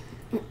things.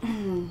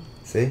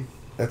 See?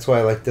 That's why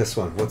I like this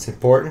one. What's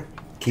important?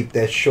 Keep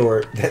that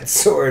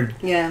sword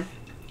Yeah.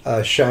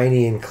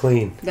 shiny and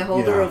clean. The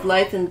holder of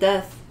life and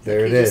death.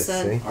 There like it you is. just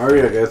said. See?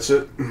 Arya gets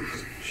it.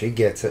 She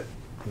gets it.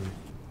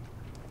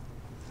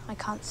 I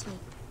can't sleep.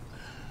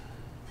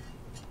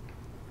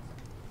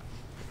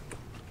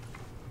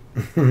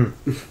 I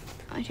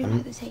don't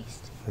like the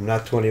taste. I'm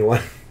not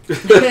 21.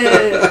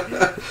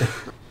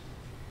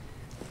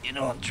 You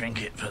don't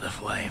drink it for the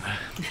flavour.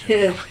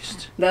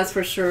 That's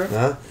for sure.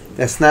 Huh?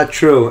 That's not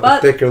true.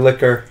 But Thicker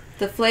liquor.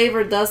 the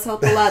flavor does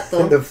help a lot,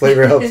 though. The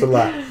flavor helps a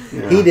lot.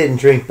 Yeah. He didn't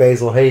drink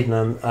Basil Hayden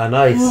on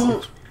ice.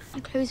 I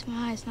close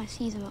my eyes and I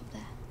see them up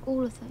there.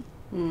 All of them.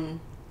 Mm.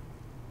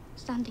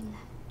 Standing there.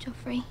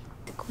 Joffrey,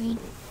 the Queen,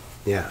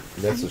 Yeah,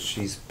 that's what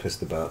she's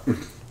pissed about.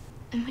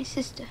 and my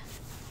sister.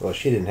 Well,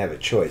 she didn't have a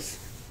choice.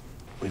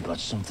 We've got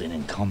something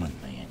in common,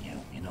 me and you.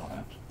 You know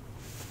that.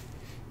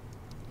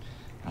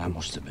 I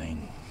must have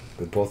been.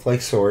 We both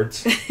like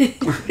swords.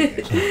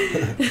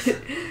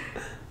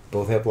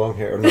 Both have long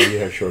hair. Oh, no, you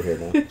have short hair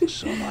now.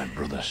 So my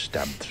brother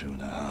stabbed through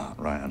the heart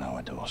right on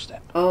our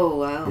doorstep. Oh,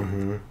 wow.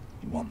 Mm-hmm.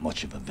 You want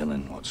much of a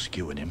villain what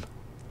skewered him?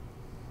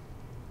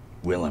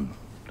 Willem,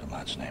 the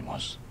lad's name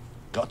was.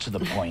 Got to the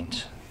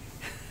point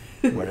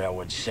where I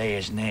would say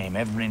his name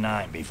every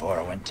night before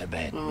I went to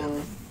bed.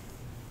 Oh.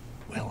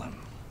 Willem.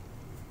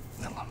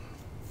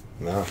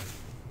 No.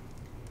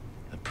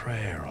 A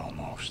prayer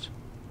almost.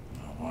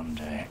 Well, one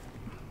day,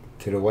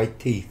 To the white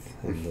teeth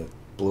and the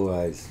blue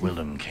eyes.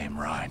 Willem came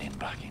riding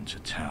back into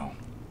town.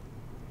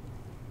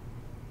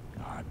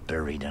 I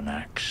buried an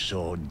axe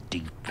so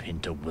deep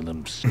into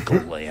Willem's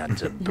skull I had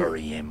to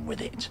bury him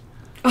with it.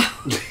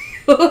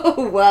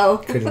 Oh, wow.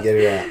 Couldn't get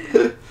her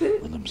out.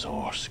 Willem's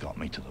horse got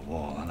me to the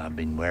wall, and I've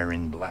been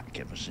wearing black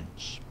ever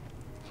since.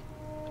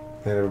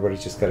 And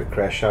everybody's just got to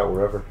crash out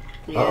wherever.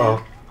 Yeah.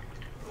 Uh-oh.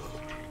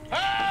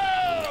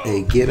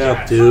 Hey, get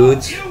up,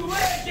 dudes.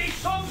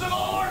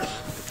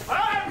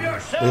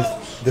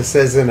 This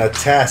isn't a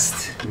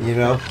test, you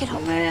know?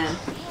 Oh, man.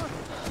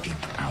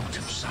 Keep out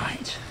of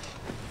sight.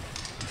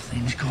 If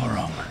things go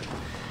wrong,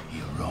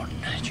 you run,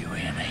 do you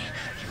hear me?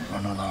 You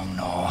run along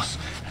north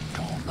and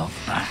don't look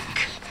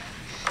back.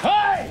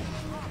 Hey!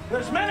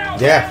 There's men out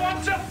there who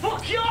want to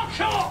fuck your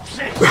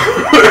corpses!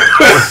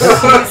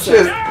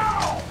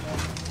 Now!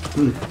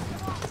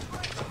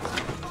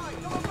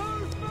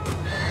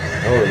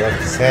 Oh, he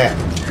left his hat.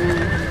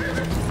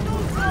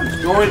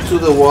 Going to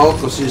the wall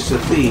because he's a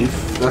thief.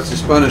 That's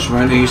his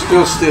punishment. And he's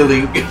still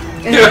stealing.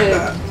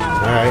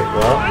 Alright,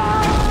 well.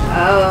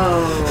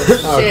 Oh,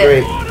 Oh, shit.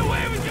 great.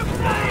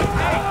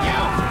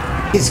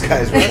 These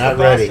guys were not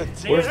ready.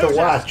 Where's the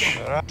watch?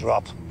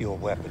 Drop your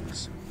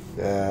weapons.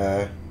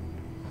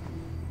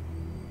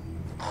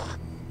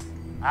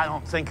 I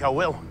don't think I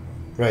will.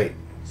 Right.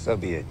 So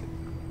be it.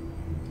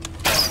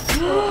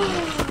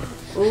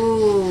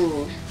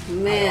 Ooh, I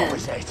man.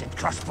 always hated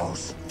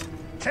crossbows.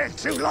 Take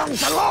too long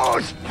to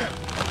load.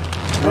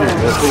 Man,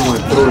 that thing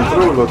went through and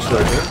through, looks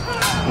like it.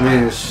 I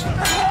mean, it's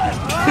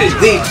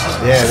deep.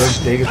 Yeah,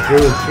 they go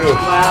through and through.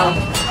 Wow.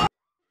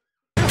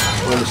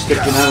 Well, it's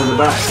sticking out of the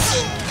back.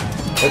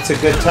 That's a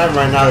good time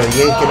right now to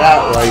yank it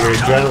out while your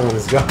adrenaline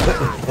is going.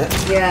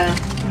 Yeah.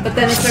 But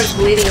then it starts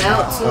bleeding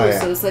out, too. Oh, yeah.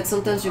 So it's like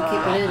sometimes you keep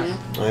it in,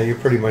 yeah? You're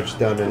pretty much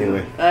done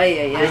anyway. Oh,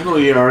 yeah. There's no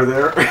ER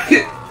there.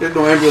 There's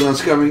no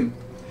ambulance coming.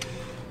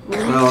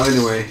 Well,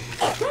 anyway.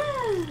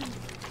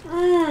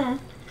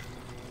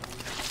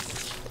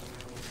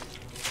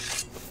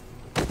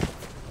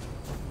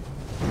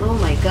 Oh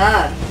my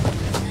god.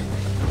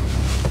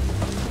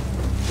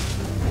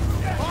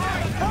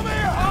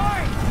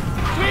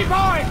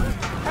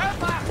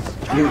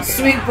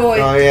 Sweet boy.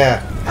 Oh,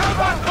 yeah.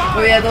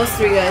 Oh yeah, those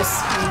three guys.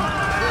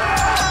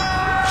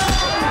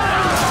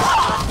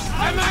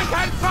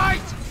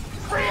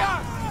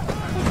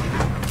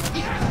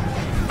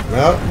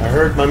 Well, I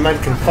heard my men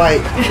can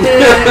fight.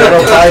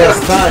 That'll buy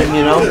us time,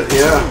 you know?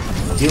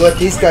 Yeah. If you let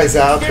these guys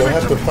out, they'll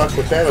have to fuck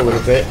with that a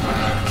little bit.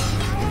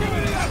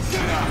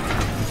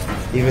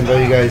 Even though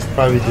you guys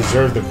probably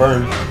deserve the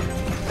burn.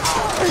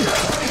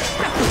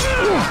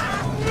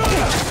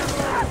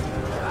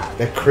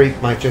 That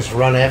creep might just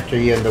run after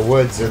you in the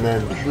woods and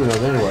then, you know,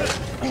 then what?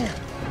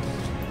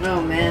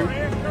 Oh man.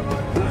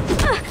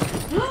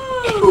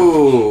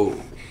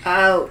 Ooh.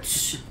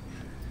 Ouch.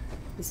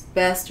 This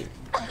bastard.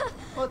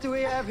 What do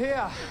we have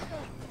here?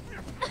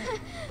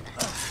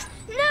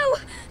 No!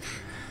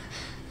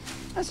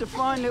 That's a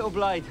fine little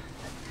blade.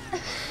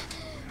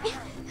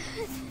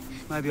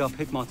 Maybe I'll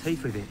pick my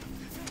teeth with it.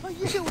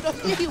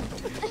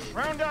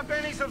 Round up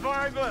any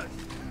survivors.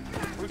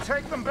 We'll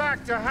take them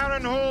back to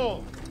Harren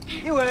Hall.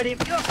 You heard him.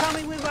 You're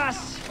coming with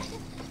us.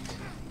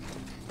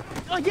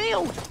 I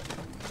yield.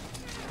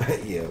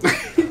 Yeah.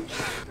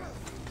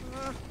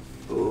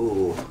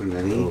 Ooh, in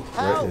the knee.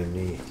 Right in the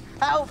knee.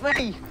 Help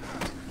me.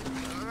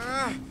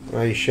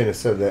 Well, you shouldn't have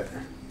said that.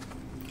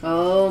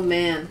 Oh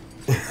man.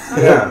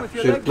 Yeah,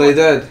 should play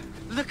dead.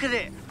 Look at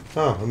it.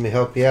 Oh, let me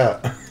help you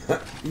out.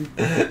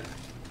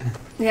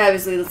 Yeah,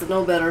 obviously that's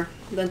no better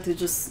than to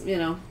just, you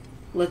know,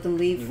 let them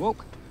leave.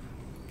 Walk.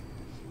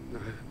 No.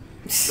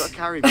 You gotta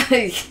carry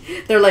me.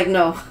 They're like,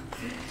 no.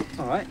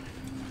 Alright.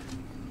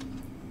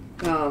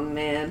 Oh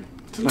man.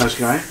 Nice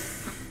guy.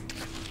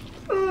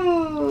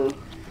 Ooh.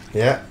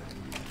 Yeah.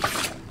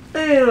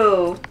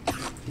 Ew.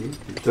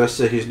 That's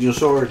his new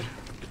sword.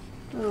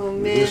 Oh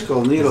man. It's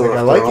called Needle.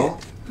 I like all.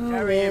 it.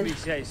 Oh, man.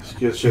 This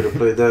kid should have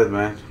played dead,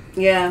 man.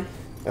 Yeah.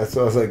 That's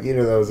why I was like, you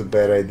know, that was a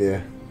bad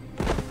idea.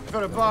 I've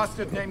got a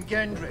bastard named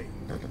Gendry.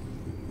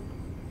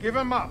 Give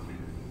him up.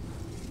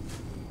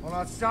 Or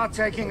I'll start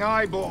taking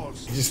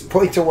eyeballs. Just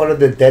point to one of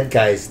the dead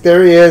guys.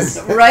 There he is.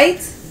 Right?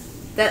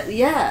 That,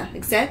 yeah,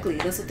 exactly.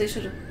 That's what they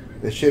should have.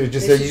 They should have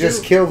just said, you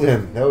just killed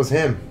him. That was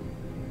him.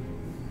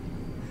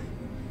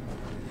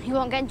 You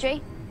want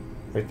Gendry?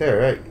 Right there,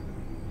 right.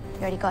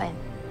 You already got him.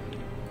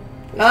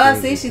 Ah,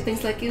 see, she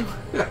thinks like you.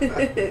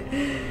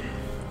 Good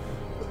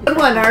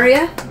one,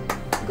 Arya.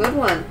 Good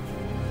one.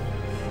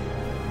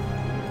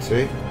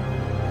 See?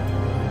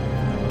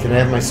 Can I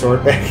have my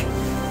sword back?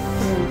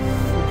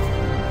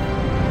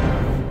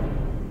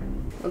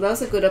 Well, that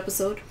was a good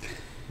episode.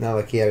 Not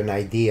like he had an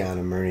ID on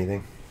him or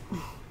anything.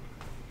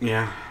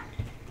 Yeah.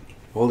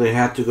 All they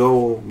had to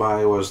go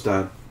by was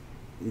that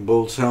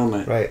bull's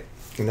helmet. Right.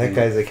 And that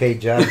guy's like, hey,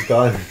 job's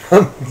done.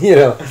 You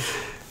know,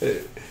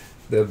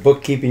 the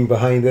bookkeeping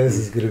behind this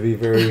is going to be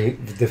very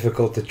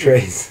difficult to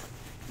trace.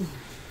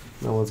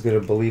 No one's going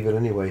to believe it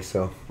anyway,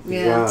 so.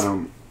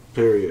 Yeah.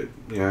 Period.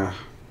 Yeah.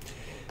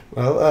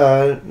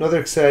 Well, another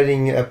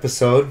exciting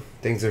episode.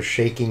 Things are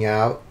shaking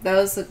out. That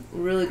was a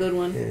really good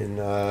one.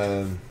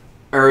 And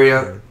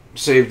Arya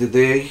saved the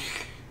day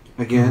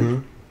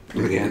again.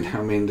 Again,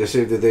 I mean, they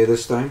saved the day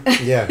this time.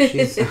 Yeah,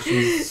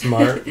 she's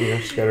smart. You know,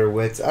 she's got her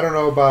wits. I don't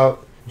know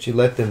about. She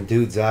let them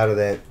dudes out of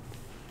that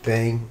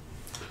thing.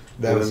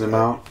 That was them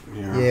out.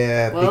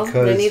 Yeah, well,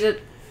 because they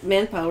needed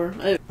manpower.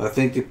 I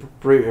think the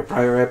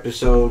prior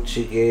episode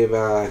she gave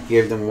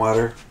them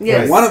water.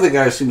 Yes. One of the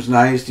guys seems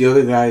nice. The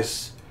other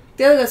guys.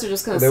 The other guys are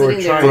just kind of they sitting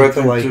were there.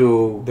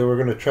 trying they were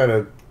going to try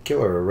to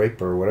kill her or rape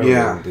her or whatever.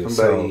 Yeah, they do.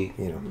 somebody.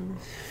 So, you know.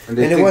 And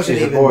it wasn't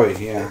even a boy.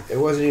 Yeah. It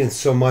wasn't even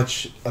so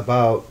much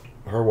about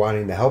her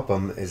wanting to help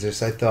him. Is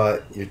just I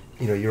thought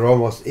you're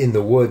almost in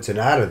the woods and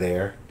out of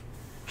there.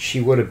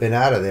 She would have been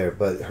out of there,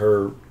 but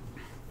her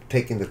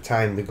taking the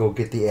time to go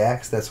get the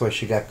axe, that's why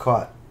she got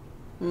caught.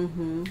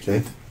 Mm-hmm.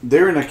 See?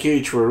 They're in a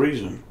cage for a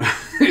reason.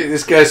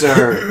 These guys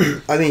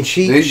are. I mean,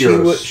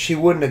 she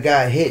wouldn't have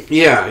got hit.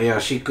 Yeah,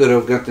 she could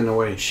have gotten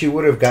away. She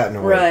would have gotten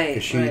away.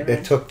 Right. Right.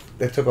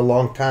 That took a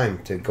long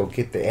time to go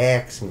get the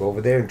axe and go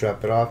over there and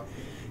drop it off.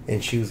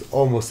 And she was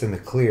almost in the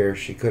clear.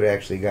 She could have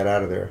actually got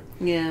out of there.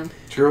 Yeah.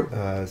 True.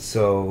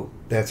 So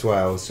that's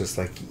why I was just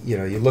like,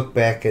 you look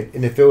back at,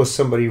 and if it was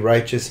somebody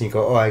righteous and you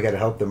go, oh, I got to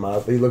help them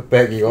out. But you look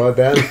back and you go, oh,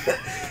 them.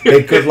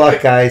 Hey, good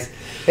luck, guys.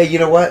 Hey, you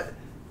know what?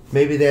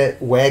 Maybe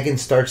that wagon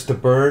starts to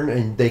burn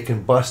and they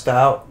can bust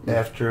out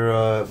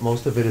after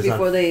most of it is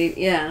before on.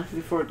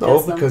 Before it No,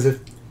 gets them. because if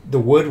the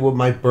wood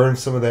might burn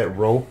some of that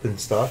rope and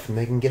stuff and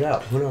they can get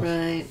out. Who knows?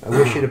 Right. I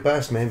wish you the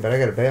best, man, but I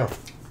got to bail.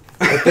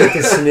 I think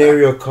the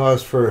scenario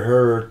caused for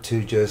her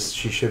to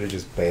she should have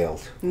just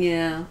bailed.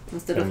 Yeah,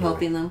 instead of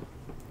helping them.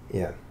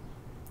 Yeah.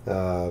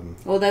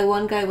 Well, that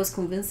one guy was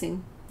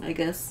convincing, I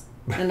guess.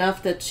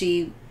 Enough that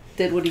she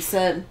did what he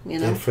said,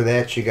 And for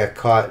that, she got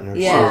caught and her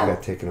sword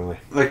got taken away.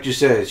 Like you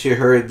said, she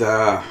heard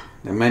the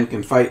men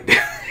can fight.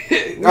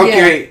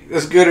 Okay,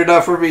 that's good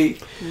enough for me.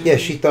 Yeah,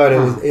 she thought it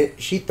was.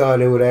 She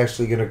thought it would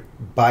actually going to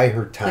buy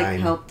her time. Like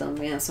help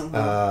them,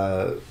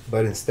 somehow.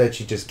 But instead,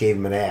 she just gave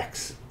him an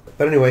axe.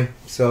 But anyway,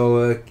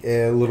 so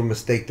a little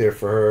mistake there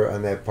for her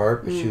on that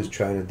part. But she was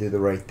trying to do the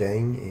right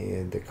thing,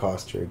 and it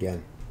cost her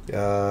again.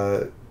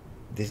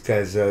 These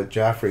guys,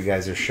 Joffrey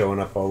guys, are showing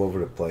up all over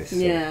the place. So.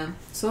 Yeah,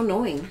 so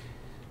annoying.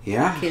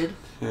 Yeah, kid.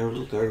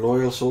 They're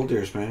loyal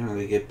soldiers, man. And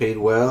they get paid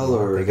well,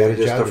 or they're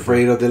just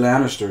afraid of the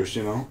Lannisters,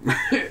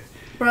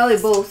 Probably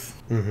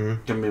both.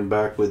 Mm-hmm. Coming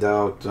back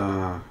without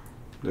the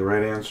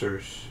right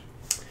answers.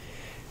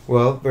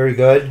 Well, very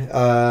good.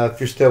 If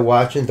you're still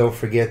watching, don't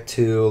forget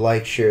to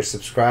like, share,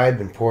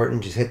 subscribe.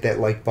 Important. Just hit that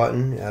like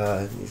button.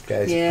 These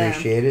guys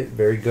appreciate it.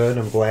 Very good.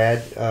 I'm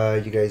glad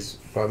you guys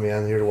brought me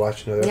on here to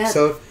watch another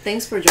episode.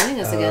 Thanks for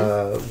joining us again.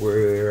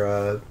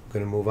 We're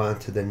going to move on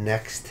to the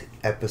next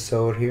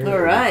episode here.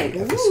 All right.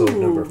 Episode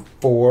number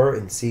 4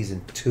 in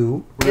season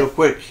 2. Real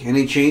quick,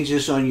 any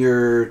changes on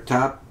your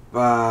top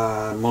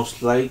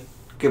most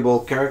likable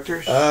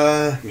characters?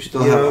 You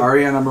still have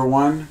Arya number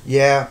 1?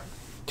 Yeah.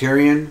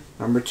 Tyrion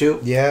number 2?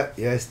 Yeah,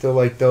 I still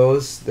like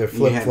those. They're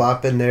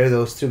flip-flopping there,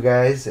 those two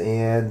guys.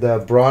 And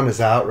Braun is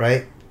out,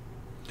 right?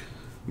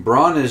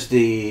 Braun is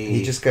the...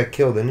 He just got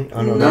killed, didn't he?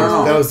 Oh,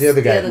 no. That was the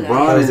other guy.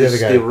 Braun is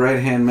the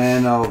right-hand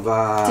man of...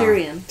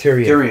 Tyrion.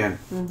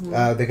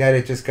 Mm-hmm. The guy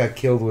that just got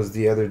killed was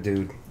the other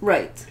dude.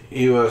 Right.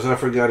 He was... I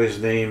forgot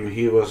his name.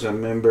 He was a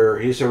member...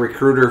 He's a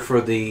recruiter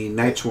for the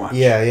Night's Watch.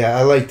 Yeah,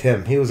 I liked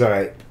him. He was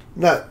alright.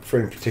 Not for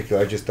in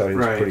particular. I just thought he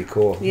was pretty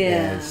cool.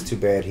 Yeah. And it's too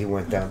bad he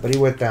went down. But he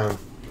went down...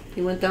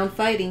 He went down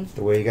fighting.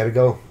 The way you got to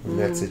go in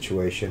that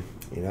situation.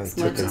 He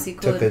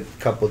took a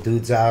couple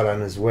dudes out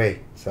on his way.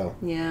 So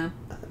yeah.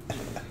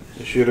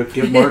 They should have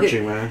kept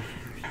marching, man.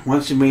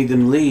 Once he made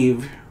them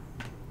leave,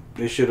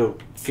 they should have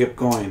kept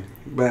going.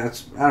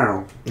 But I don't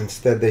know.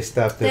 Instead, they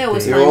stopped.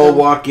 They're all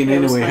walking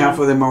anyway. Half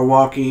of them are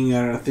walking.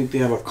 I think they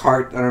have a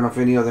cart. I don't know if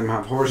any of them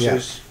have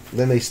horses. Yeah.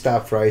 Then they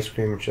stop for ice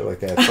cream and shit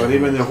like that. But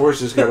even the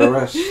horses got a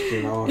rest,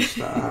 And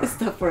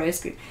stop for ice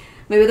cream.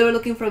 Maybe they were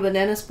looking for a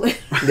banana split.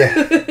 Yeah.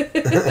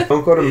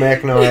 Don't go to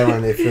Mackinac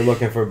Island if you're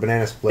looking for a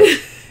banana split.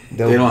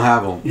 They don't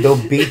have them.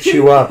 They'll beat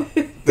you up.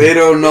 They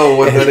don't know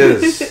what that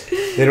is.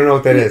 They don't know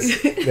what that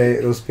is.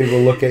 Those people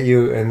look at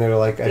you and they're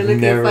like, I've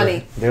never.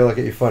 Funny. They look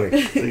at you funny.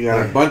 They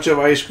got a bunch of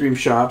ice cream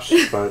shops,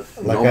 but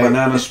like no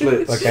banana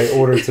splits. Like I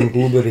ordered some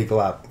blueberry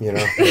glop, you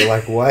know. They're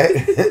like, what?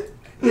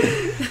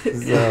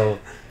 So,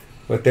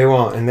 what they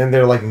want, and then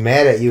they're like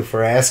mad at you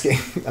for asking.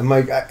 I'm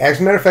like, as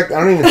a matter of fact, I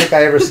don't even think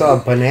I ever saw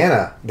a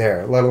banana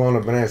there, let alone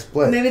a banana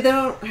split. Maybe they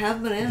don't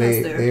have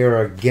bananas there. They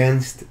are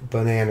against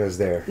bananas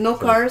there. No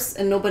cars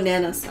and no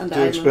bananas on the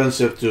island. Too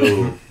expensive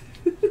to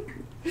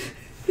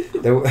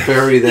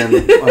ferry them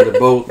on the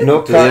boat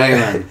to the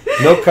island.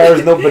 No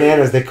cars, no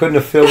bananas. They couldn't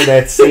have filmed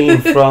that scene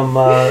from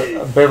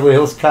Beverly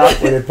Hills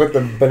Cop where they put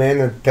the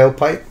banana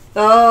tailpipe.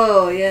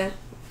 Oh, yeah.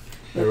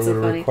 They would have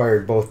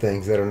required both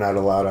things that are not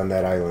allowed on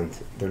that island.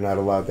 They're not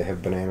allowed to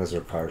have bananas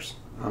or cars.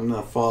 I'm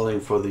not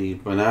falling for the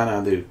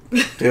banana, the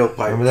tailpipe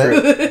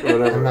trick. Or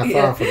whatever. I'm not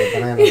falling for the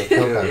banana, the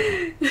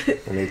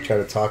tailpipe. And they try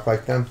to talk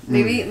like them.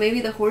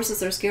 Maybe the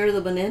horses are scared of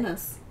the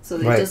bananas, so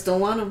they just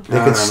don't want them.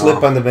 They could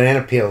slip on the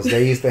banana peels.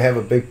 They used to have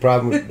a big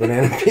problem with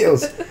banana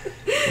peels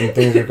when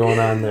things are going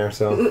on there.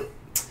 So,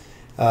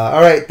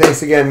 all right,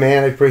 thanks again,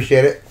 man. I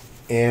appreciate it.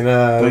 And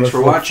thanks for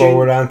look watching.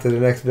 Forward on to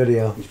the next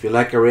video. If you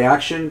like a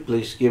reaction,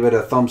 please give it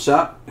a thumbs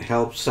up. It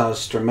helps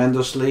us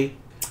tremendously.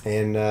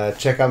 And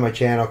check out my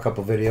channel, a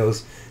couple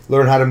videos.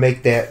 Learn how to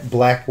make that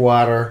black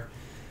water,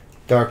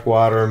 dark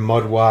water,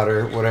 mud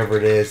water, whatever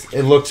it is.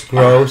 It looks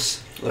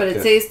gross. But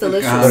it tastes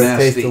delicious. But it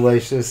tastes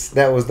delicious.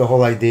 That was the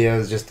whole idea,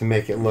 is just to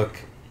make it look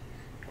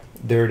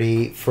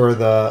dirty for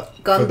the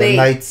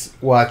Night's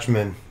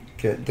Watchmen.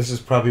 Okay, this is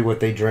probably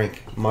what they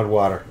drink, mud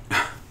water.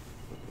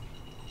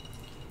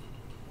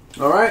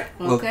 All right.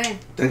 Okay. Well,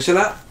 thanks a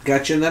lot.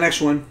 Got you in the next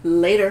one.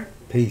 Later.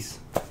 Peace.